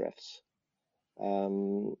Spanish refs.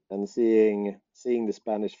 And seeing the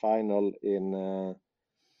Spanish final in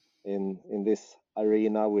this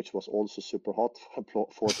arena, which was also super hot,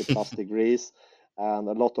 40 plus degrees, and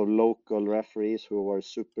a lot of local referees who were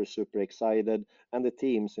super excited, and the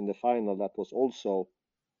teams in the final that was also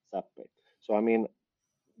happy. So I mean,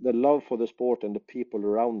 the love for the sport and the people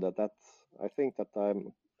around it, that's, I think that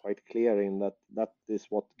I'm quite clear in that that is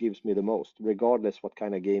what gives me the most, regardless what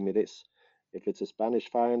kind of game it is. If it's a Spanish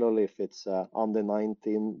final, if it's under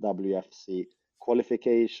 19 WFC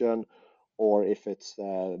qualification, or if it's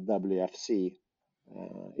WFC,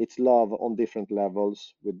 it's love on different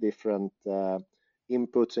levels with different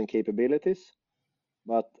inputs and capabilities.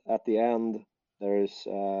 But at the end, there's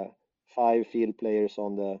 5 field players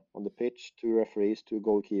on the pitch, 2 referees, 2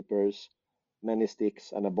 goalkeepers, many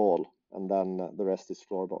sticks, and a ball, and then the rest is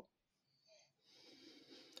floorball.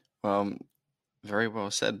 Well, very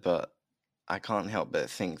well said, but I can't help but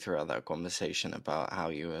think throughout that conversation about how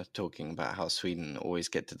you were talking about how Sweden always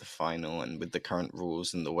get to the final, and with the current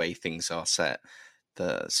rules and the way things are set,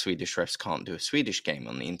 the Swedish refs can't do a Swedish game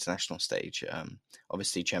on the international stage.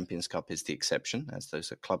 Obviously, Champions Cup is the exception, as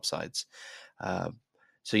those are club sides. Uh,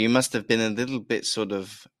 so you must have been a little bit sort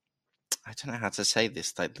of, I don't know how to say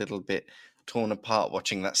this, like little bit torn apart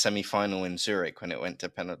watching that semi-final in Zurich when it went to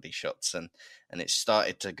penalty shots, and it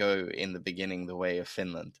started to go in the beginning the way of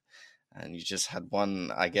Finland, and you just had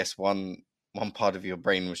one, I guess one part of your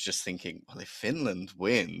brain was just thinking, well, if Finland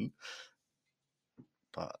win,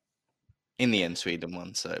 but in the end Sweden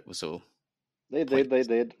won, so it was all They pointless.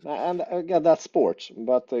 did, and again that's sports.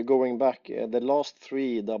 But going back, the last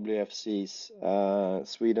 3 WFCs,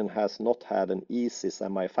 Sweden has not had an easy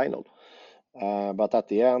semi-final. But at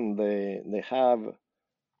the end, they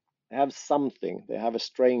have something. They have a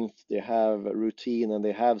strength, they have a routine, and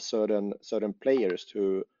they have certain players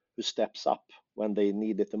who steps up when they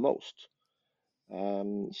need it the most.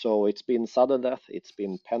 So it's been sudden death, it's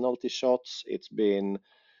been penalty shots, it's been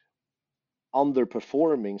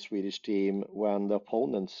underperforming Swedish team when the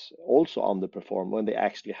opponents also underperform when they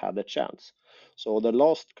actually had a chance. So the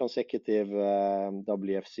last consecutive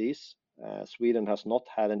WFCs, Sweden has not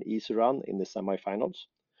had an easy run in the semifinals.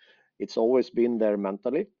 It's always been there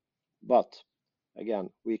mentally, but again,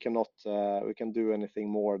 we can do anything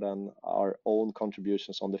more than our own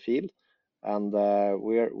contributions on the field, and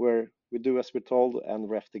we do as we're told and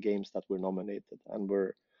ref the games that we're nominated, and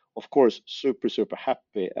we're of course super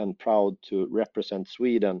happy and proud to represent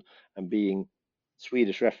Sweden and being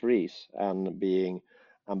Swedish referees and being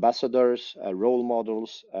ambassadors, role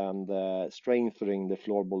models, and strengthening the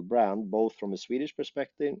floorball brand both from a Swedish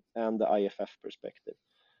perspective and the IFF perspective.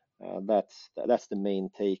 That's the main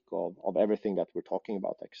take of everything that we're talking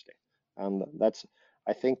about actually, and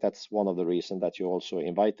I think that's one of the reasons that you also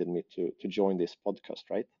invited me to join this podcast,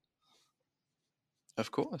 right?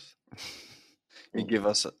 Of course. You give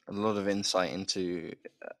us a lot of insight into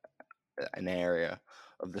an area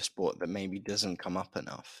of the sport that maybe doesn't come up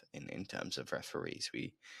enough in terms of referees.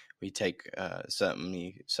 We take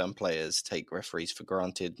certainly some players take referees for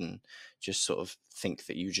granted and just sort of think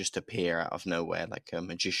that you just appear out of nowhere like a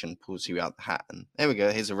magician pulls you out the hat and there we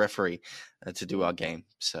go, here's a referee to do our game.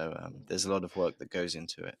 So there's a lot of work that goes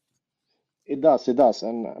into it. It does,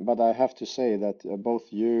 and but I have to say that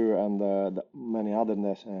both you and the many other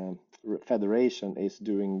federation is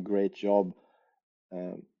doing great job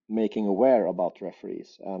making aware about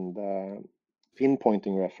referees and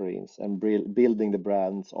pinpointing referees and building the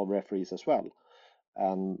brands of referees as well.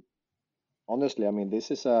 And honestly, I mean, this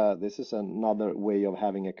is another way of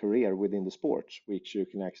having a career within the sports, which you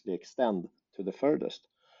can actually extend to the furthest.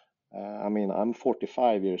 I mean, I'm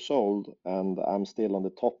 45 years old and I'm still on the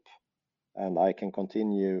top, and I can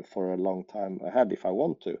continue for a long time ahead if I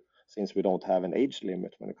want to, since we don't have an age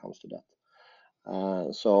limit when it comes to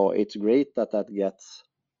that. So it's great that that gets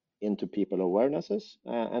into people awarenesses,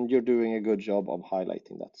 and you're doing a good job of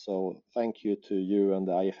highlighting that. So thank you to you and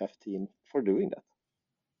the IFF team for doing that.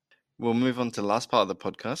 We'll move on to the last part of the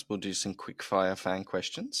podcast. We'll do some quick fire fan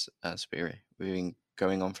questions as we've been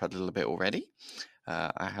going on for a little bit already.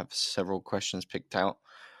 I have several questions picked out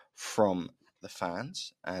from the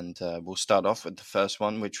fans, and we'll start off with the first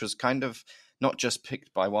one, which was kind of not just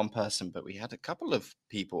picked by one person, but we had a couple of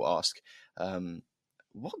people ask,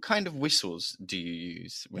 what kind of whistles do you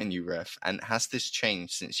use when you ref, and has this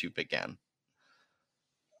changed since you began?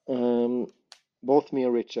 Um, Both me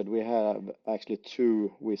and Richard, we have actually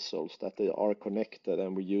two whistles that they are connected,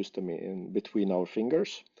 and we use them in between our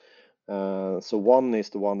fingers. So one is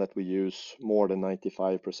the one that we use more than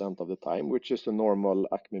 95% of the time, which is the normal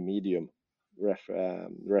Acme Medium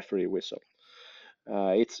referee whistle.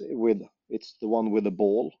 It's the one with the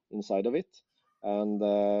ball inside of it, and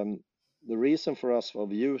the reason for us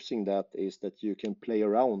of using that is that you can play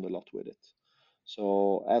around a lot with it.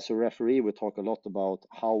 So as a referee, we talk a lot about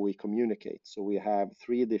how we communicate. So we have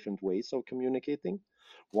three different ways of communicating.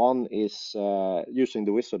 One is using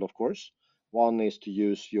the whistle, of course. One is to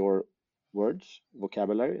use your words,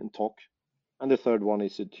 vocabulary, and talk. And the third one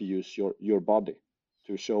is to use your body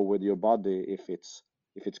to show with your body if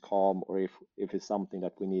it's calm or if it's something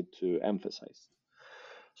that we need to emphasize.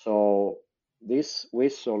 So this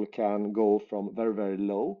whistle can go from very, very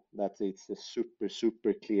low, that it's a super,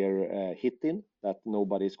 super clear hitting that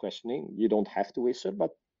nobody's questioning. You don't have to whistle,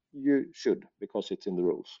 but you should because it's in the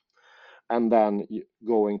rules. And then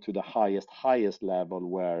going to the highest level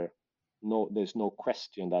where there's no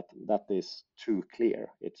question that that is too clear.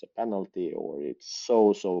 It's a penalty or it's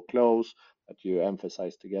so close that you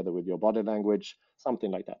emphasize together with your body language,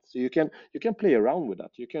 something like that. So you can play around with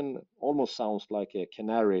that. You can almost sounds like a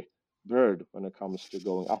canary bird when it comes to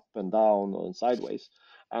going up and down and sideways.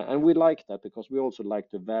 And we like that because we also like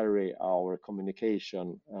to vary our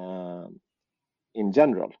communication in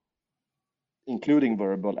general, including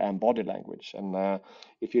verbal and body language. And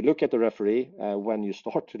if you look at the referee, when you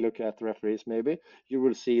start to look at referees, maybe you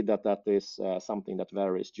will see that that is something that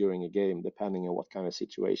varies during a game, depending on what kind of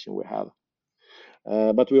situation we have.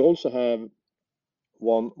 But we also have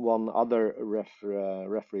one other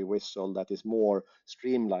referee whistle that is more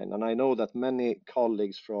streamlined. And I know that many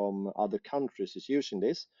colleagues from other countries is using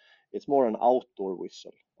this. It's more an outdoor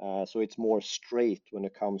whistle, so it's more straight when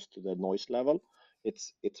it comes to the noise level.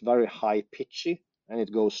 It's very high pitchy and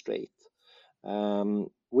it goes straight.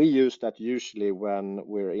 We use that usually when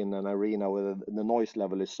we're in an arena where the noise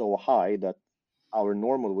level is so high that our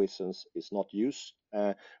normal whistles is not used.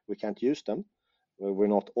 We can't use them. We're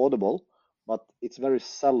not audible, but it's very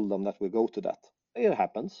seldom that we go to that. It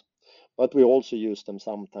happens, but we also use them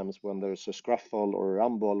sometimes when there's a scruffle or a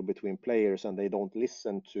rumble between players and they don't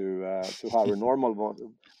listen to our normal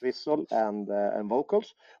whistle and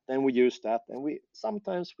vocals. Then we use that, and we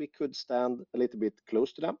sometimes we could stand a little bit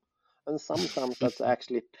close to them, and sometimes that's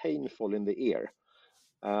actually painful in the ear.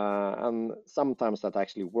 And sometimes that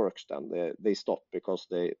actually works then. They stop because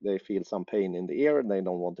they feel some pain in the ear and they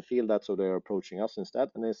don't want to feel that, so they're approaching us instead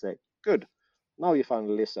and they say, good, now you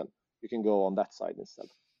finally listen. You can go on that side instead.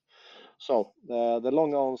 So the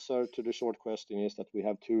long answer to the short question is that we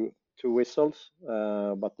have two whistles,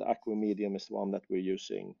 but the Aqua Medium is the one that we're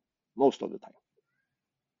using most of the time.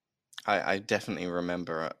 I definitely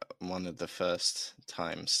remember one of the first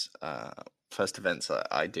times, first events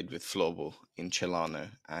I did with floorball in Chilano,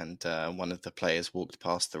 and one of the players walked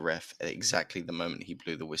past the ref at exactly the moment he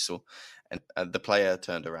blew the whistle, and the player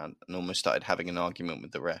turned around and almost started having an argument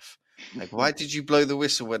with the ref. Like, why did you blow the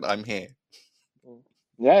whistle when I'm here? Mm.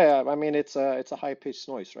 Yeah, yeah. I mean, it's a high-pitched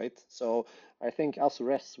noise, right? So I think us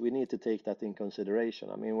refs we need to take that in consideration.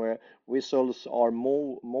 I mean, where whistles are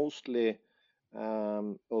mostly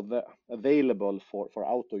available for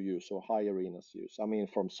outdoor use or high arenas use. I mean,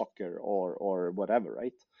 from soccer or whatever,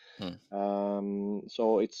 right? Hmm.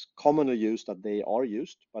 So it's commonly used that they are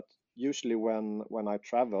used, but usually when I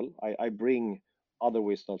travel, I bring other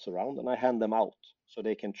whistles around and I hand them out so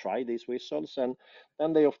they can try these whistles, and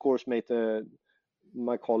then they of course make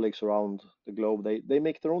my colleagues around the globe they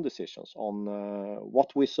make their own decisions on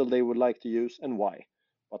what whistle they would like to use and why.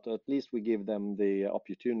 But at least we give them the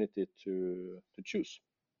opportunity to choose.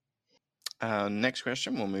 Next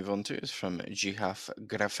question we'll move on to is from Jihaf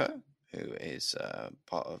Greffer, who is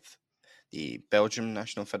part of the Belgium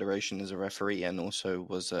National Federation as a referee and also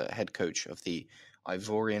was a head coach of the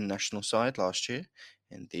Ivorian national side last year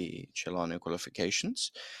in the Chilano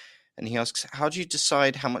qualifications. And he asks, how do you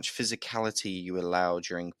decide how much physicality you allow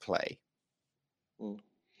during play? Mm.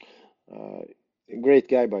 Uh, Great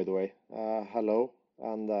guy, by the way. Hello,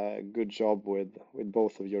 and good job with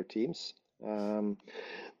both of your teams.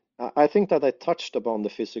 I think that I touched upon the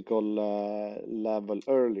physical level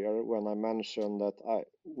earlier when I mentioned that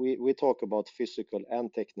we talk about physical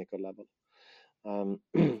and technical level.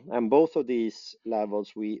 And both of these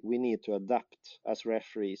levels we need to adapt as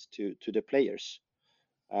referees to the players.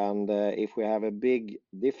 And if we have a big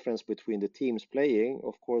difference between the teams playing,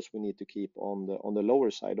 of course we need to keep on the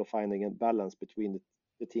lower side of finding a balance between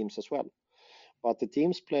the teams as well. But the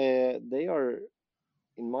teams play, they are,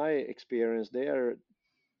 in my experience, they are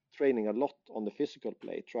training a lot on the physical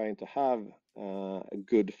play, trying to have a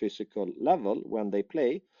good physical level when they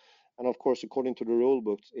play. And of course, according to the rule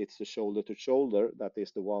books, it's the shoulder to shoulder that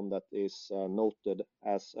is the one that is noted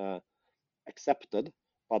as accepted.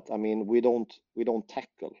 But I mean, we don't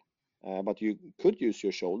tackle. But you could use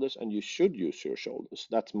your shoulders, and you should use your shoulders.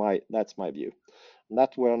 That's my view. And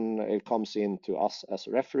that when it comes into us as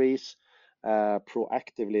referees,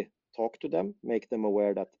 proactively talk to them, make them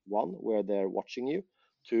aware that one, where they're watching you,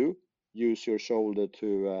 two, use your shoulder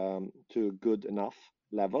to good enough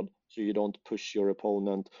level, so you don't push your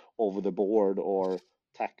opponent over the board or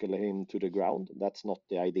tackle him to the ground. That's not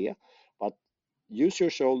the idea. But use your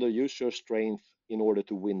shoulder, use your strength in order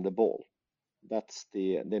to win the ball. That's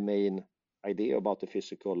the main idea about the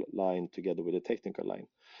physical line together with the technical line.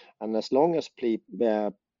 And as long as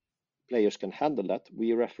players can handle that,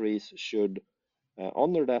 we referees should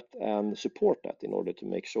honor that and support that in order to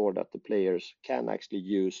make sure that the players can actually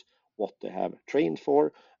use what they have trained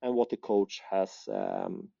for and what the coach has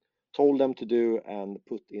told them to do and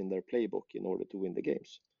put in their playbook in order to win the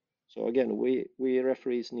games. So again, we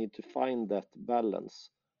referees need to find that balance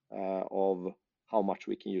of how much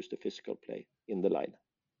we can use the physical play in the line.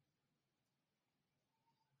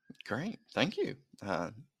 Great, thank you.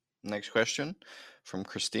 Next question from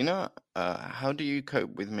Christina. How do you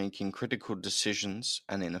cope with making critical decisions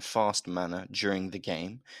and in a fast manner during the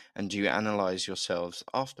game? And do you analyze yourselves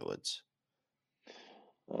afterwards?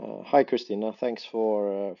 Hi, Christina. Thanks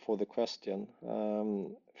for the question.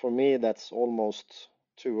 For me, that's almost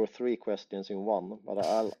two or three questions in one, but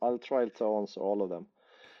I'll try to answer all of them.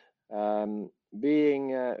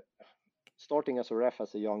 Being starting as a ref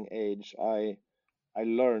at a young age, I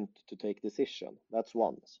learned to take decision. That's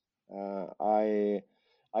one.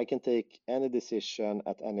 I can take any decision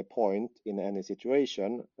at any point in any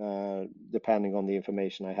situation, depending on the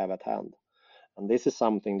information I have at hand. And this is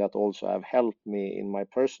something that also have helped me in my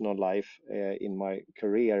personal life, in my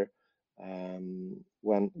career,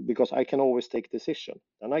 when because I can always take decision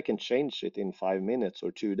and I can change it in 5 minutes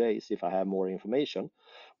or 2 days if I have more information.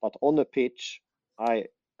 But on a pitch, I,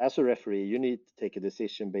 as a referee, you need to take a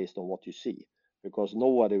decision based on what you see, because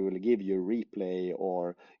nobody will give you a replay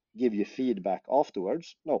or give you feedback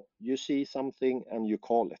afterwards. No, you see something and you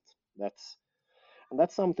call it. That's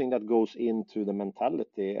something that goes into the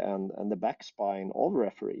mentality and the backspine of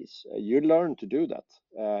referees. You learn to do that.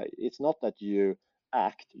 It's not that you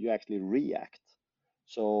act, you actually react.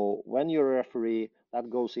 So when you're a referee, that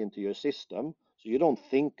goes into your system. So you don't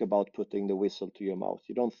think about putting the whistle to your mouth.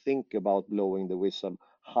 You don't think about blowing the whistle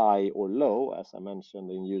high or low, as I mentioned,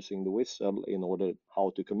 in using the whistle in order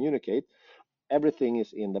how to communicate. Everything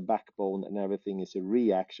is in the backbone, and everything is a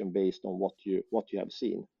reaction based on what you have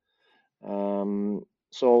seen.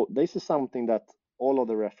 So this is something that all of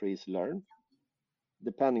the referees learn,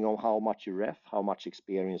 depending on how much you ref, how much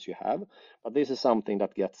experience you have. But this is something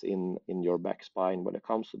that gets in your back spine when it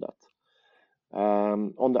comes to that.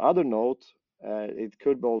 On the other note, it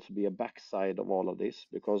could also be a backside of all of this,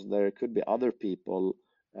 because there could be other people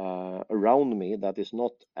around me that is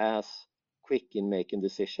not as quick in making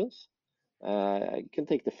decisions. I can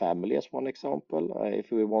take the family as one example.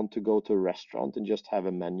 If we want to go to a restaurant and just have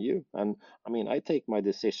a menu, and I mean, I take my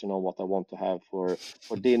decision on what I want to have for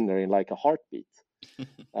dinner in like a heartbeat.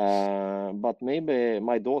 But maybe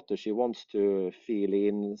my daughter, she wants to feel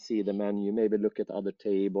in, see the menu, maybe look at other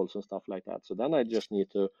tables and stuff like that. So then I just need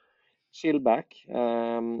to chill back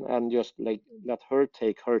and just like let her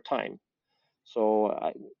take her time. So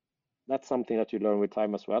that's something that you learn with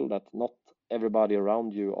time as well, that not everybody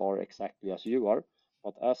around you are exactly as you are.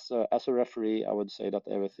 But as a referee, I would say that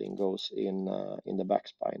everything goes in the back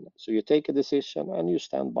spine. So you take a decision and you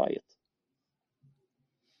stand by it.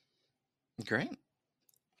 Great.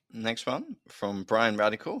 Next one from Brian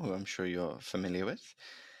Radical, who I'm sure you're familiar with.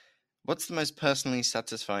 What's the most personally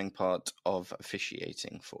satisfying part of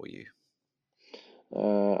officiating for you?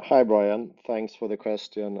 Hi, Brian. Thanks for the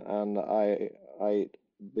question. And I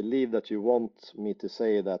believe that you want me to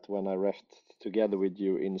say that when I refed together with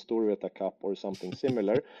you in Storvreta Cup or something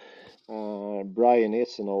similar. Brian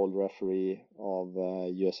is an old referee of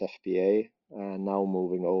USFPA, now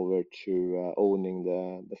moving over to owning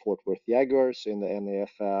the Fort Worth Jaguars in the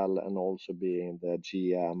NAFL and also being the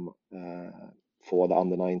GM for the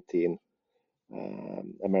under 19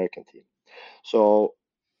 American team. So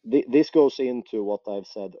this goes into what I've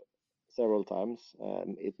said several times.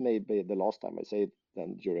 It may be the last time I say it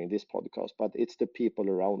then during this podcast, but it's the people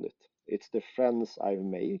around it. It's the friends I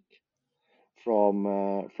make from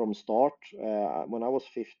start. When I was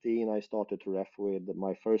 15, I started to ref with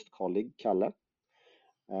my first colleague, Kalle.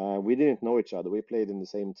 We didn't know each other. We played in the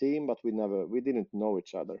same team, but we didn't know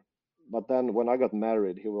each other. But then when I got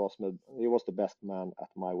married, he was the best man at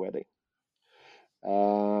my wedding.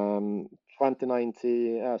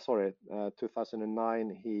 2009,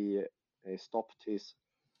 he stopped his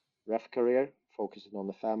ref career, focusing on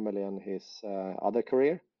the family and his other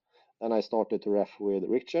career. Then I started to ref with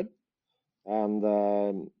Richard, and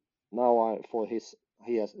now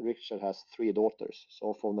Richard has three daughters.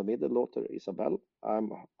 So from the middle daughter, Isabel,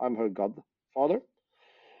 I'm her godfather.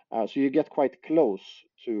 So you get quite close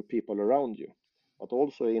to people around you, but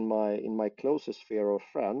also in my closest sphere of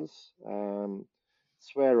friends,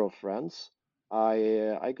 sphere of friends,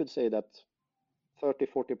 I could say that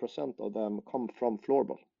 30-40% of them come from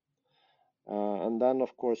floorball. And then,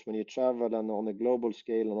 of course, when you travel and on a global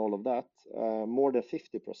scale and all of that, more than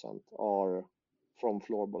 50% are from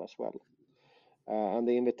floorball as well. And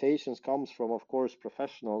the invitations comes from, of course,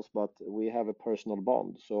 professionals, but we have a personal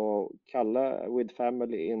bond. So Kalle with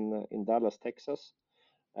family in Dallas, Texas,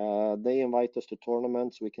 they invite us to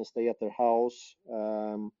tournaments. We can stay at their house,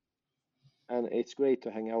 and it's great to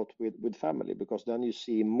hang out with family because then you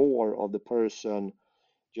see more of the person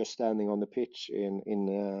just standing on the pitch in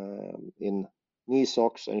knee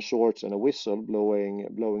socks and shorts and a whistle blowing a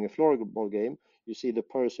floorball game. You see the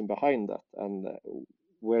person behind that and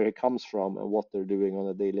where he comes from and what they're doing on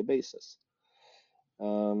a daily basis.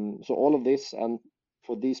 So all of this and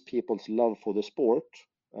for these people's love for the sport,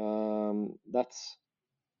 that's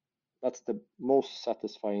the most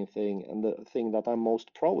satisfying thing and the thing that I'm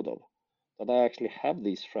most proud of, that I actually have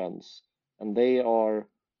these friends and they are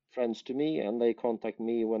friends to me and they contact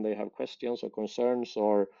me when they have questions or concerns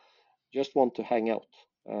or just want to hang out.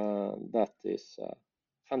 That is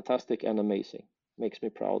fantastic and amazing. Makes me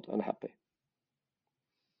proud and happy.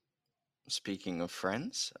 Speaking of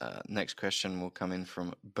friends, next question will come in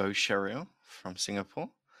from Bo Sherrill from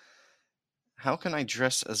Singapore. How can I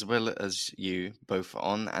dress as well as you, both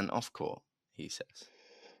on and off court? He says.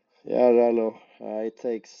 Yeah, Rallo, it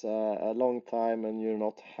takes a long time and you're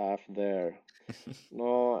not half there.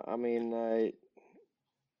 No, I mean,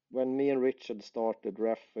 when me and Richard started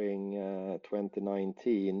reffing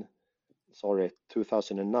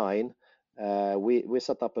 2009, we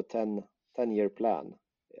set up a 10-year plan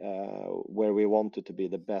where we wanted to be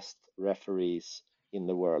the best referees in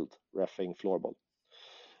the world reffing floorball.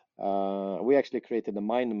 We actually created a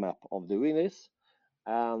mind map of doing this,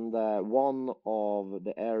 and one of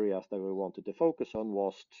the areas that we wanted to focus on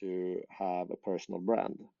was to have a personal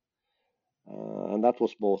brand. And that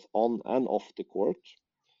was both on and off the court.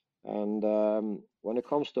 And when it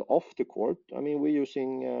comes to off the court, I mean, we're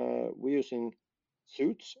using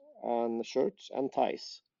suits and shirts and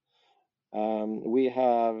ties. We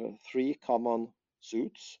have three common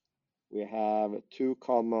suits. We have two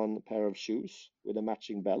common pair of shoes with a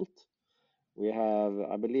matching belt. We have,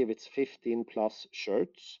 I believe it's 15 plus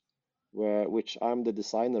shirts, which I'm the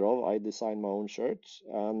designer of. I design my own shirts,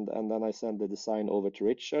 and then I send the design over to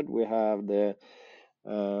Richard. We have the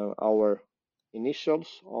our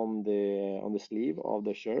initials on the sleeve of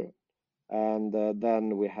the shirt, and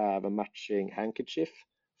then we have a matching handkerchief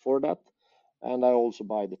for that. And I also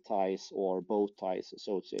buy the ties or bow ties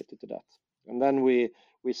associated to that. And then we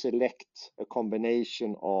select a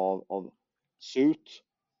combination of suit,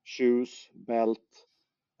 shoes, belt,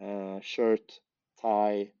 shirt,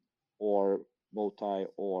 tie, or bow tie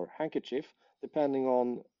or handkerchief, depending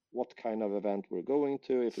on what kind of event we're going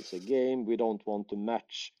to. If it's a game, we don't want to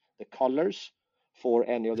match the colors for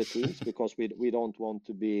any of the teams because we don't want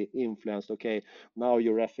to be influenced. Okay, now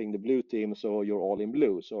you're effing the blue team, so you're all in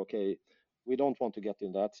blue. So okay, we don't want to get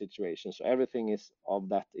in that situation. So everything is of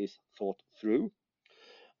that is thought through,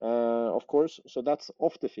 of course. So that's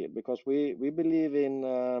off the field because we believe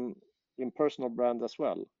in personal brand as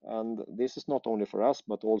well, and this is not only for us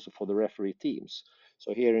but also for the referee teams.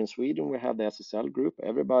 So here in Sweden we have the SSL group.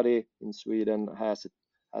 Everybody in Sweden has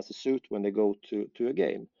a suit when they go to a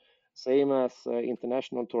game, same as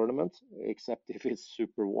international tournament, except if it's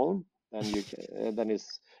super warm. Then then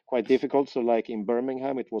it's quite difficult. So like in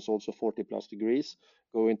Birmingham, it was also 40 plus degrees.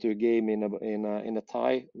 Go into a game in a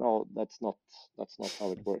tie. No, that's not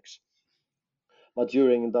how it works. But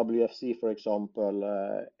during WFC, for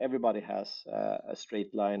example, everybody has a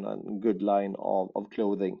straight line and good line of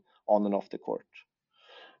clothing on and off the court.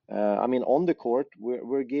 I mean, on the court,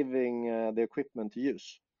 we're giving the equipment to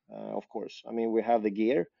use, of course. I mean, we have the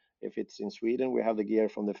gear. If it's in Sweden, we have the gear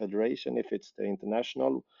from the federation. If it's the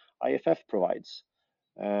international, IFF provides.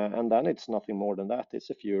 And then it's nothing more than that.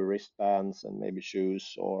 It's a few wristbands and maybe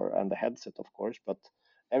shoes and the headset, of course, but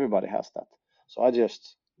everybody has that. So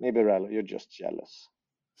maybe Rel, you're just jealous.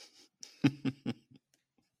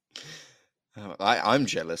 I'm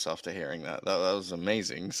jealous after hearing that. That was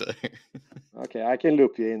amazing. So Okay, I can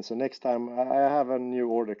loop you in. So next time I have a new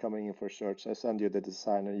order coming in for shirts, I send you the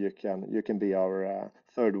design, and you can be our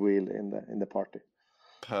third wheel in the party.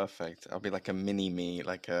 perfect. I'll be like a mini me,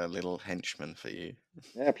 like a little henchman for you.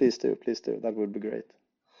 Yeah, please do, please do. That would be great.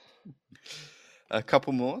 A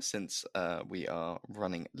couple more since we are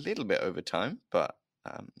running a little bit over time, but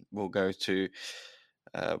we'll go to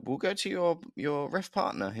your ref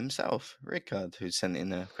partner himself, Rickard, who sent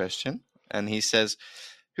in a question, and he says,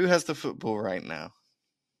 "Who has the football right now?"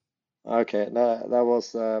 Okay, that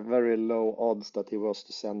was very low odds that he was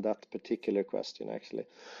to send that particular question, actually.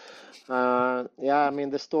 Yeah, I mean,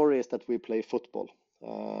 the story is that we play football.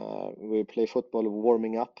 We play football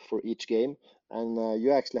warming up for each game. And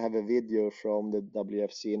you actually have a video from the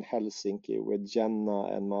WFC in Helsinki with Jenna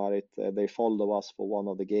and Marit. They follow us for one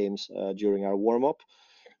of the games during our warm-up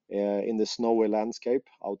in the snowy landscape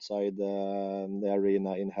outside the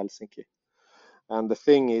arena in Helsinki. And the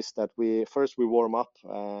thing is that we warm up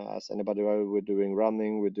as anybody we're doing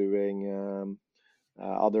running, we're doing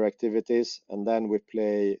other activities, and then we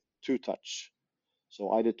play two touch.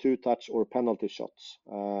 So either two touch or penalty shots,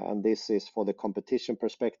 and this is for the competition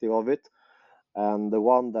perspective of it. And the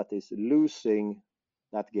one that is losing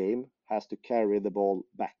that game has to carry the ball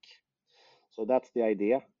back. So that's the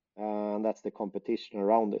idea, and that's the competition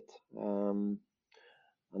around it.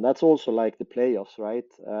 And that's also like the playoffs, right?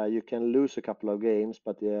 You can lose a couple of games,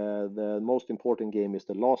 but the most important game is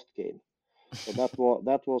the last game. So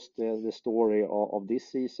that was the story of this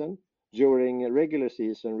season. During regular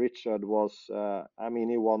season, Richard was, I mean,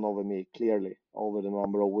 he won over me clearly over the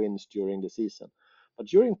number of wins during the season. But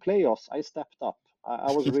during playoffs, I stepped up.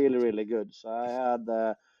 I was really, really good. So I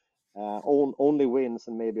had only wins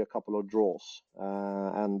and maybe a couple of draws.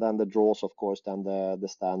 And then the draws, of course, then the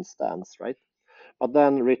stands, right? But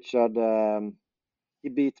then Richard, he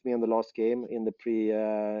beat me in the last game in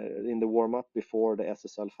the warm up before the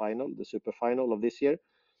SSL final, the super final of this year.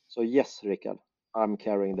 So yes, Rickard, I'm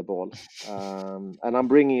carrying the ball, and I'm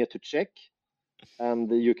bringing it to Czech, and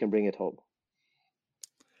you can bring it home,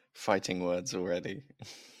 Fighting words already.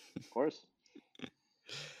 of course.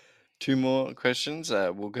 Two more questions.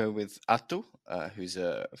 We'll go with Atu, who's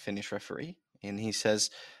a Finnish referee. And he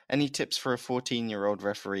says, "Any tips for a 14-year-old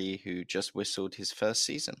referee who just whistled his first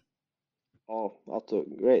season?" Oh, Otto,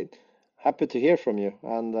 great. Happy to hear from you,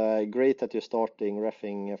 and great that you're starting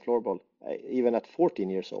reffing floorball, even at 14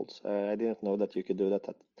 years old. I didn't know that you could do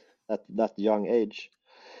that at that young age.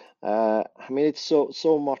 I mean, it's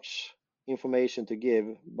so much information to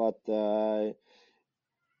give, but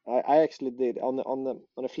I actually did on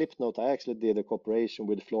a flip note. I actually did a cooperation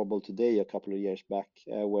with Floorball Today a couple of years back,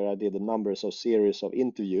 where I did a numbers of series of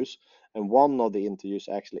interviews, and one of the interviews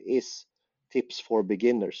actually is tips for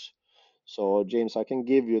beginners. So James, I can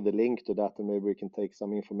give you the link to that, and maybe we can take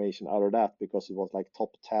some information out of that because it was like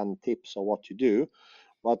top 10 tips on what you do.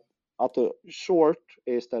 But at a short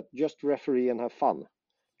is that just referee and have fun.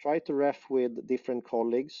 try to ref with different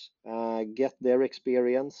colleagues, get their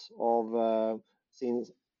experience of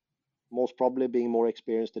since most probably being more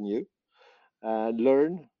experienced than you.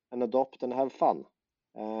 Learn and adopt and have fun.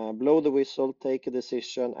 Blow the whistle, take a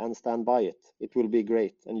decision, and stand by it. It will be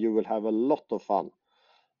great, and you will have a lot of fun.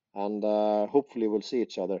 And hopefully, we'll see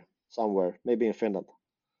each other somewhere, maybe in Finland.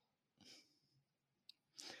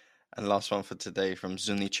 And last one for today from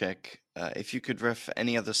Zunicek. If you could ref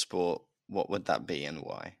any other sport, what would that be and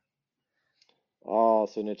why? Oh,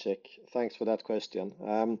 Sunicek, thanks for that question.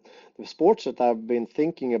 The sports that I've been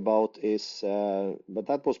thinking about is, but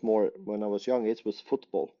that was more when I was young, it was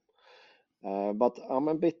football. But I'm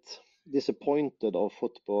a bit disappointed of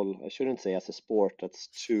football. I shouldn't say as a sport that's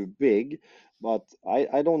too big, but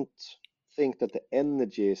I don't think that the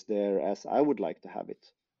energy is there as I would like to have it.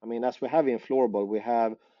 I mean, as we have in floorball, we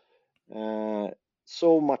have uh,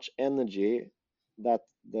 so much energy that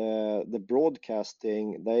the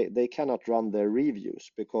broadcasting they cannot run their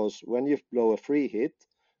reviews because when you blow a free hit,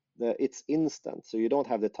 it's instant, so you don't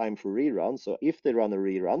have the time for rerun. So if they run a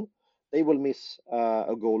rerun, they will miss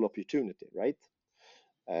a goal opportunity, right?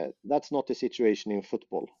 That's not the situation in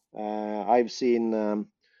football. I've seen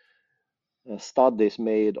studies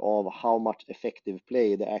made of how much effective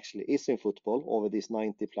play there actually is in football over these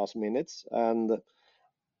 90 plus minutes, and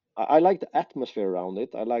I like the atmosphere around it.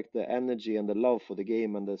 I like the energy and the love for the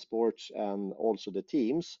game and the sports and also the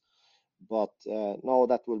teams. But no,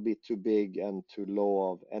 that will be too big and too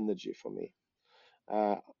low of energy for me.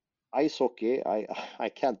 Uh, Ice hockey, I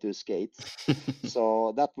can't do skates,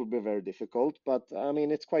 so that would be very difficult. But I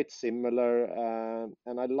mean, it's quite similar,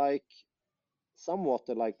 and I like somewhat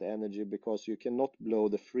I like the energy because you cannot blow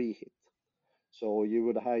the free hit. So you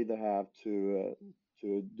would either have to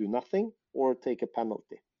do nothing or take a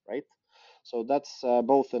penalty, right? So that's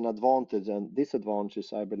both an advantage and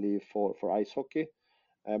disadvantage, I believe, for ice hockey.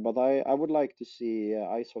 But I would like to see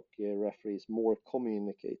ice hockey referees more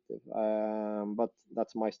communicative. But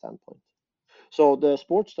that's my standpoint. So the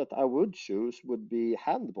sports that I would choose would be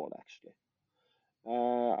handball, actually.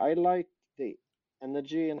 I like the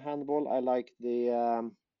energy in handball. I like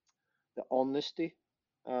the honesty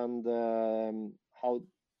and how,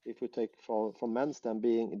 if we take from men's then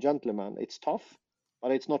being a gentleman, it's tough,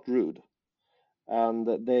 but it's not rude.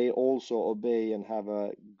 And they also obey and have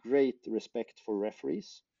a great respect for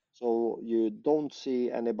referees. So you don't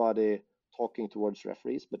see anybody talking towards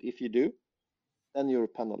referees, but if you do, then you're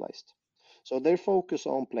penalized. So they're focused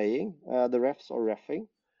on playing. The refs are refing,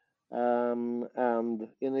 and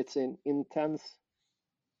in it's an intense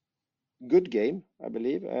good game, I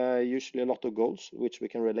believe. Usually a lot of goals, which we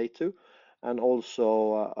can relate to, and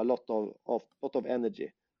also a lot of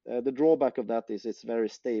energy. The drawback of that is it's very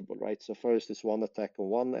stable, right? So first is one attack on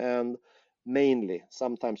one end, mainly.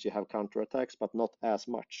 Sometimes you have counterattacks, but not as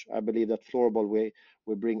much. I believe that floorball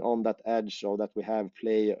we bring on that edge so that we have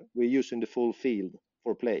play. We're using the full field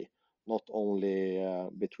for play, not only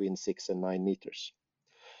between 6 and 9 meters.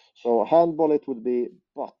 So handball it would be,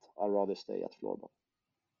 but I'd rather stay at floorball.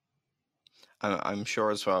 I'm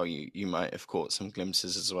sure as well you might have caught some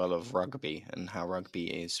glimpses as well of rugby and how rugby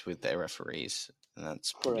is with their referees, and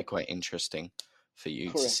that's probably Correct. quite interesting for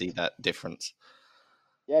you to see Correct. that difference.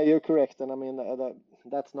 Yeah, you're correct, and I mean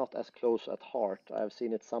that's not as close at heart. I've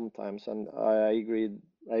seen it sometimes, and I agree.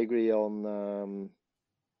 I agree on.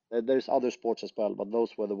 There's other sports as well, but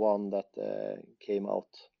those were the one that came out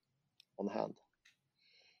on hand.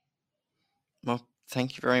 Well,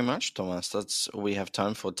 thank you very much, Thomas. That's all we have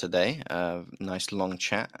time for today. Nice long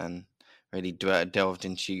chat and really delved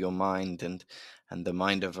into your mind and the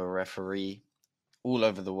mind of a referee all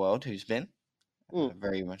over the world who's been. Mm,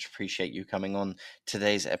 Very much appreciate you coming on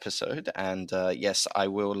today's episode. And yes, I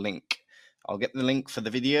will link. I'll get the link for the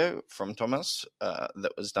video from Thomas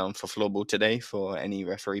that was done for Floorball today for any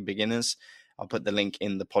referee beginners. I'll put the link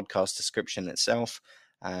in the podcast description itself.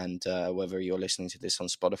 And whether you're listening to this on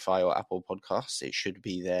Spotify or Apple Podcasts, it should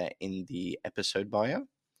be there in the episode bio.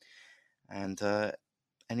 And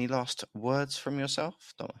any last words from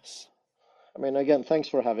yourself, Thomas? I mean, again, thanks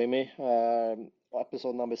for having me.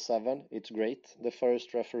 Episode number 7, it's great. The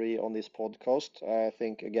first referee on this podcast. I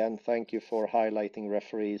think again, thank you for highlighting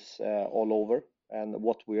referees all over and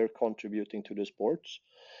what we're contributing to the sports.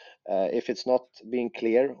 If it's not being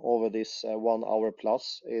clear over this 1 hour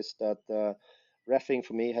plus, is that reffing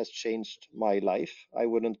for me has changed my life. I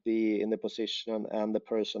wouldn't be in the position and the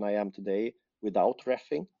person I am today without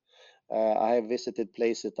reffing. I have visited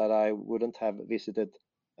places that I wouldn't have visited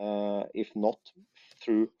if not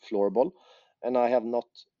through floorball, and I have not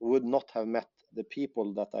would not have met the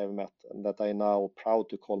people that I've met and that I now proud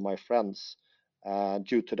to call my friends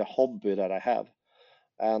due to the hobby that I have.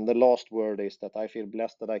 And the last word is that I feel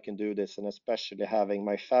blessed that I can do this, and especially having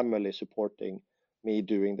my family supporting me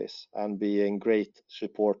doing this and being great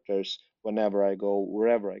supporters whenever I go,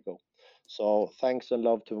 wherever I go. So thanks and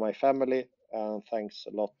love to my family, and thanks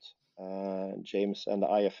a lot, James and the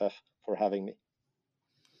IFF, for having me.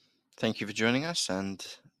 Thank you for joining us, and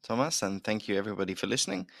Thomas, and thank you everybody for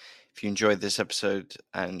listening. If you enjoyed this episode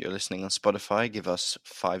and you're listening on Spotify, give us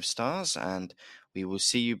 5 stars, and we will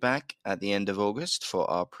see you back at the end of August for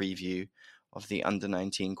our preview of the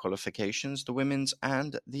under-19 qualifications, the women's,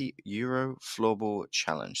 and the Euro Floorball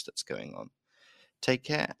Challenge that's going on. Take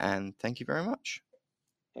care, and thank you very much.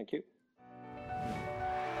 Thank you.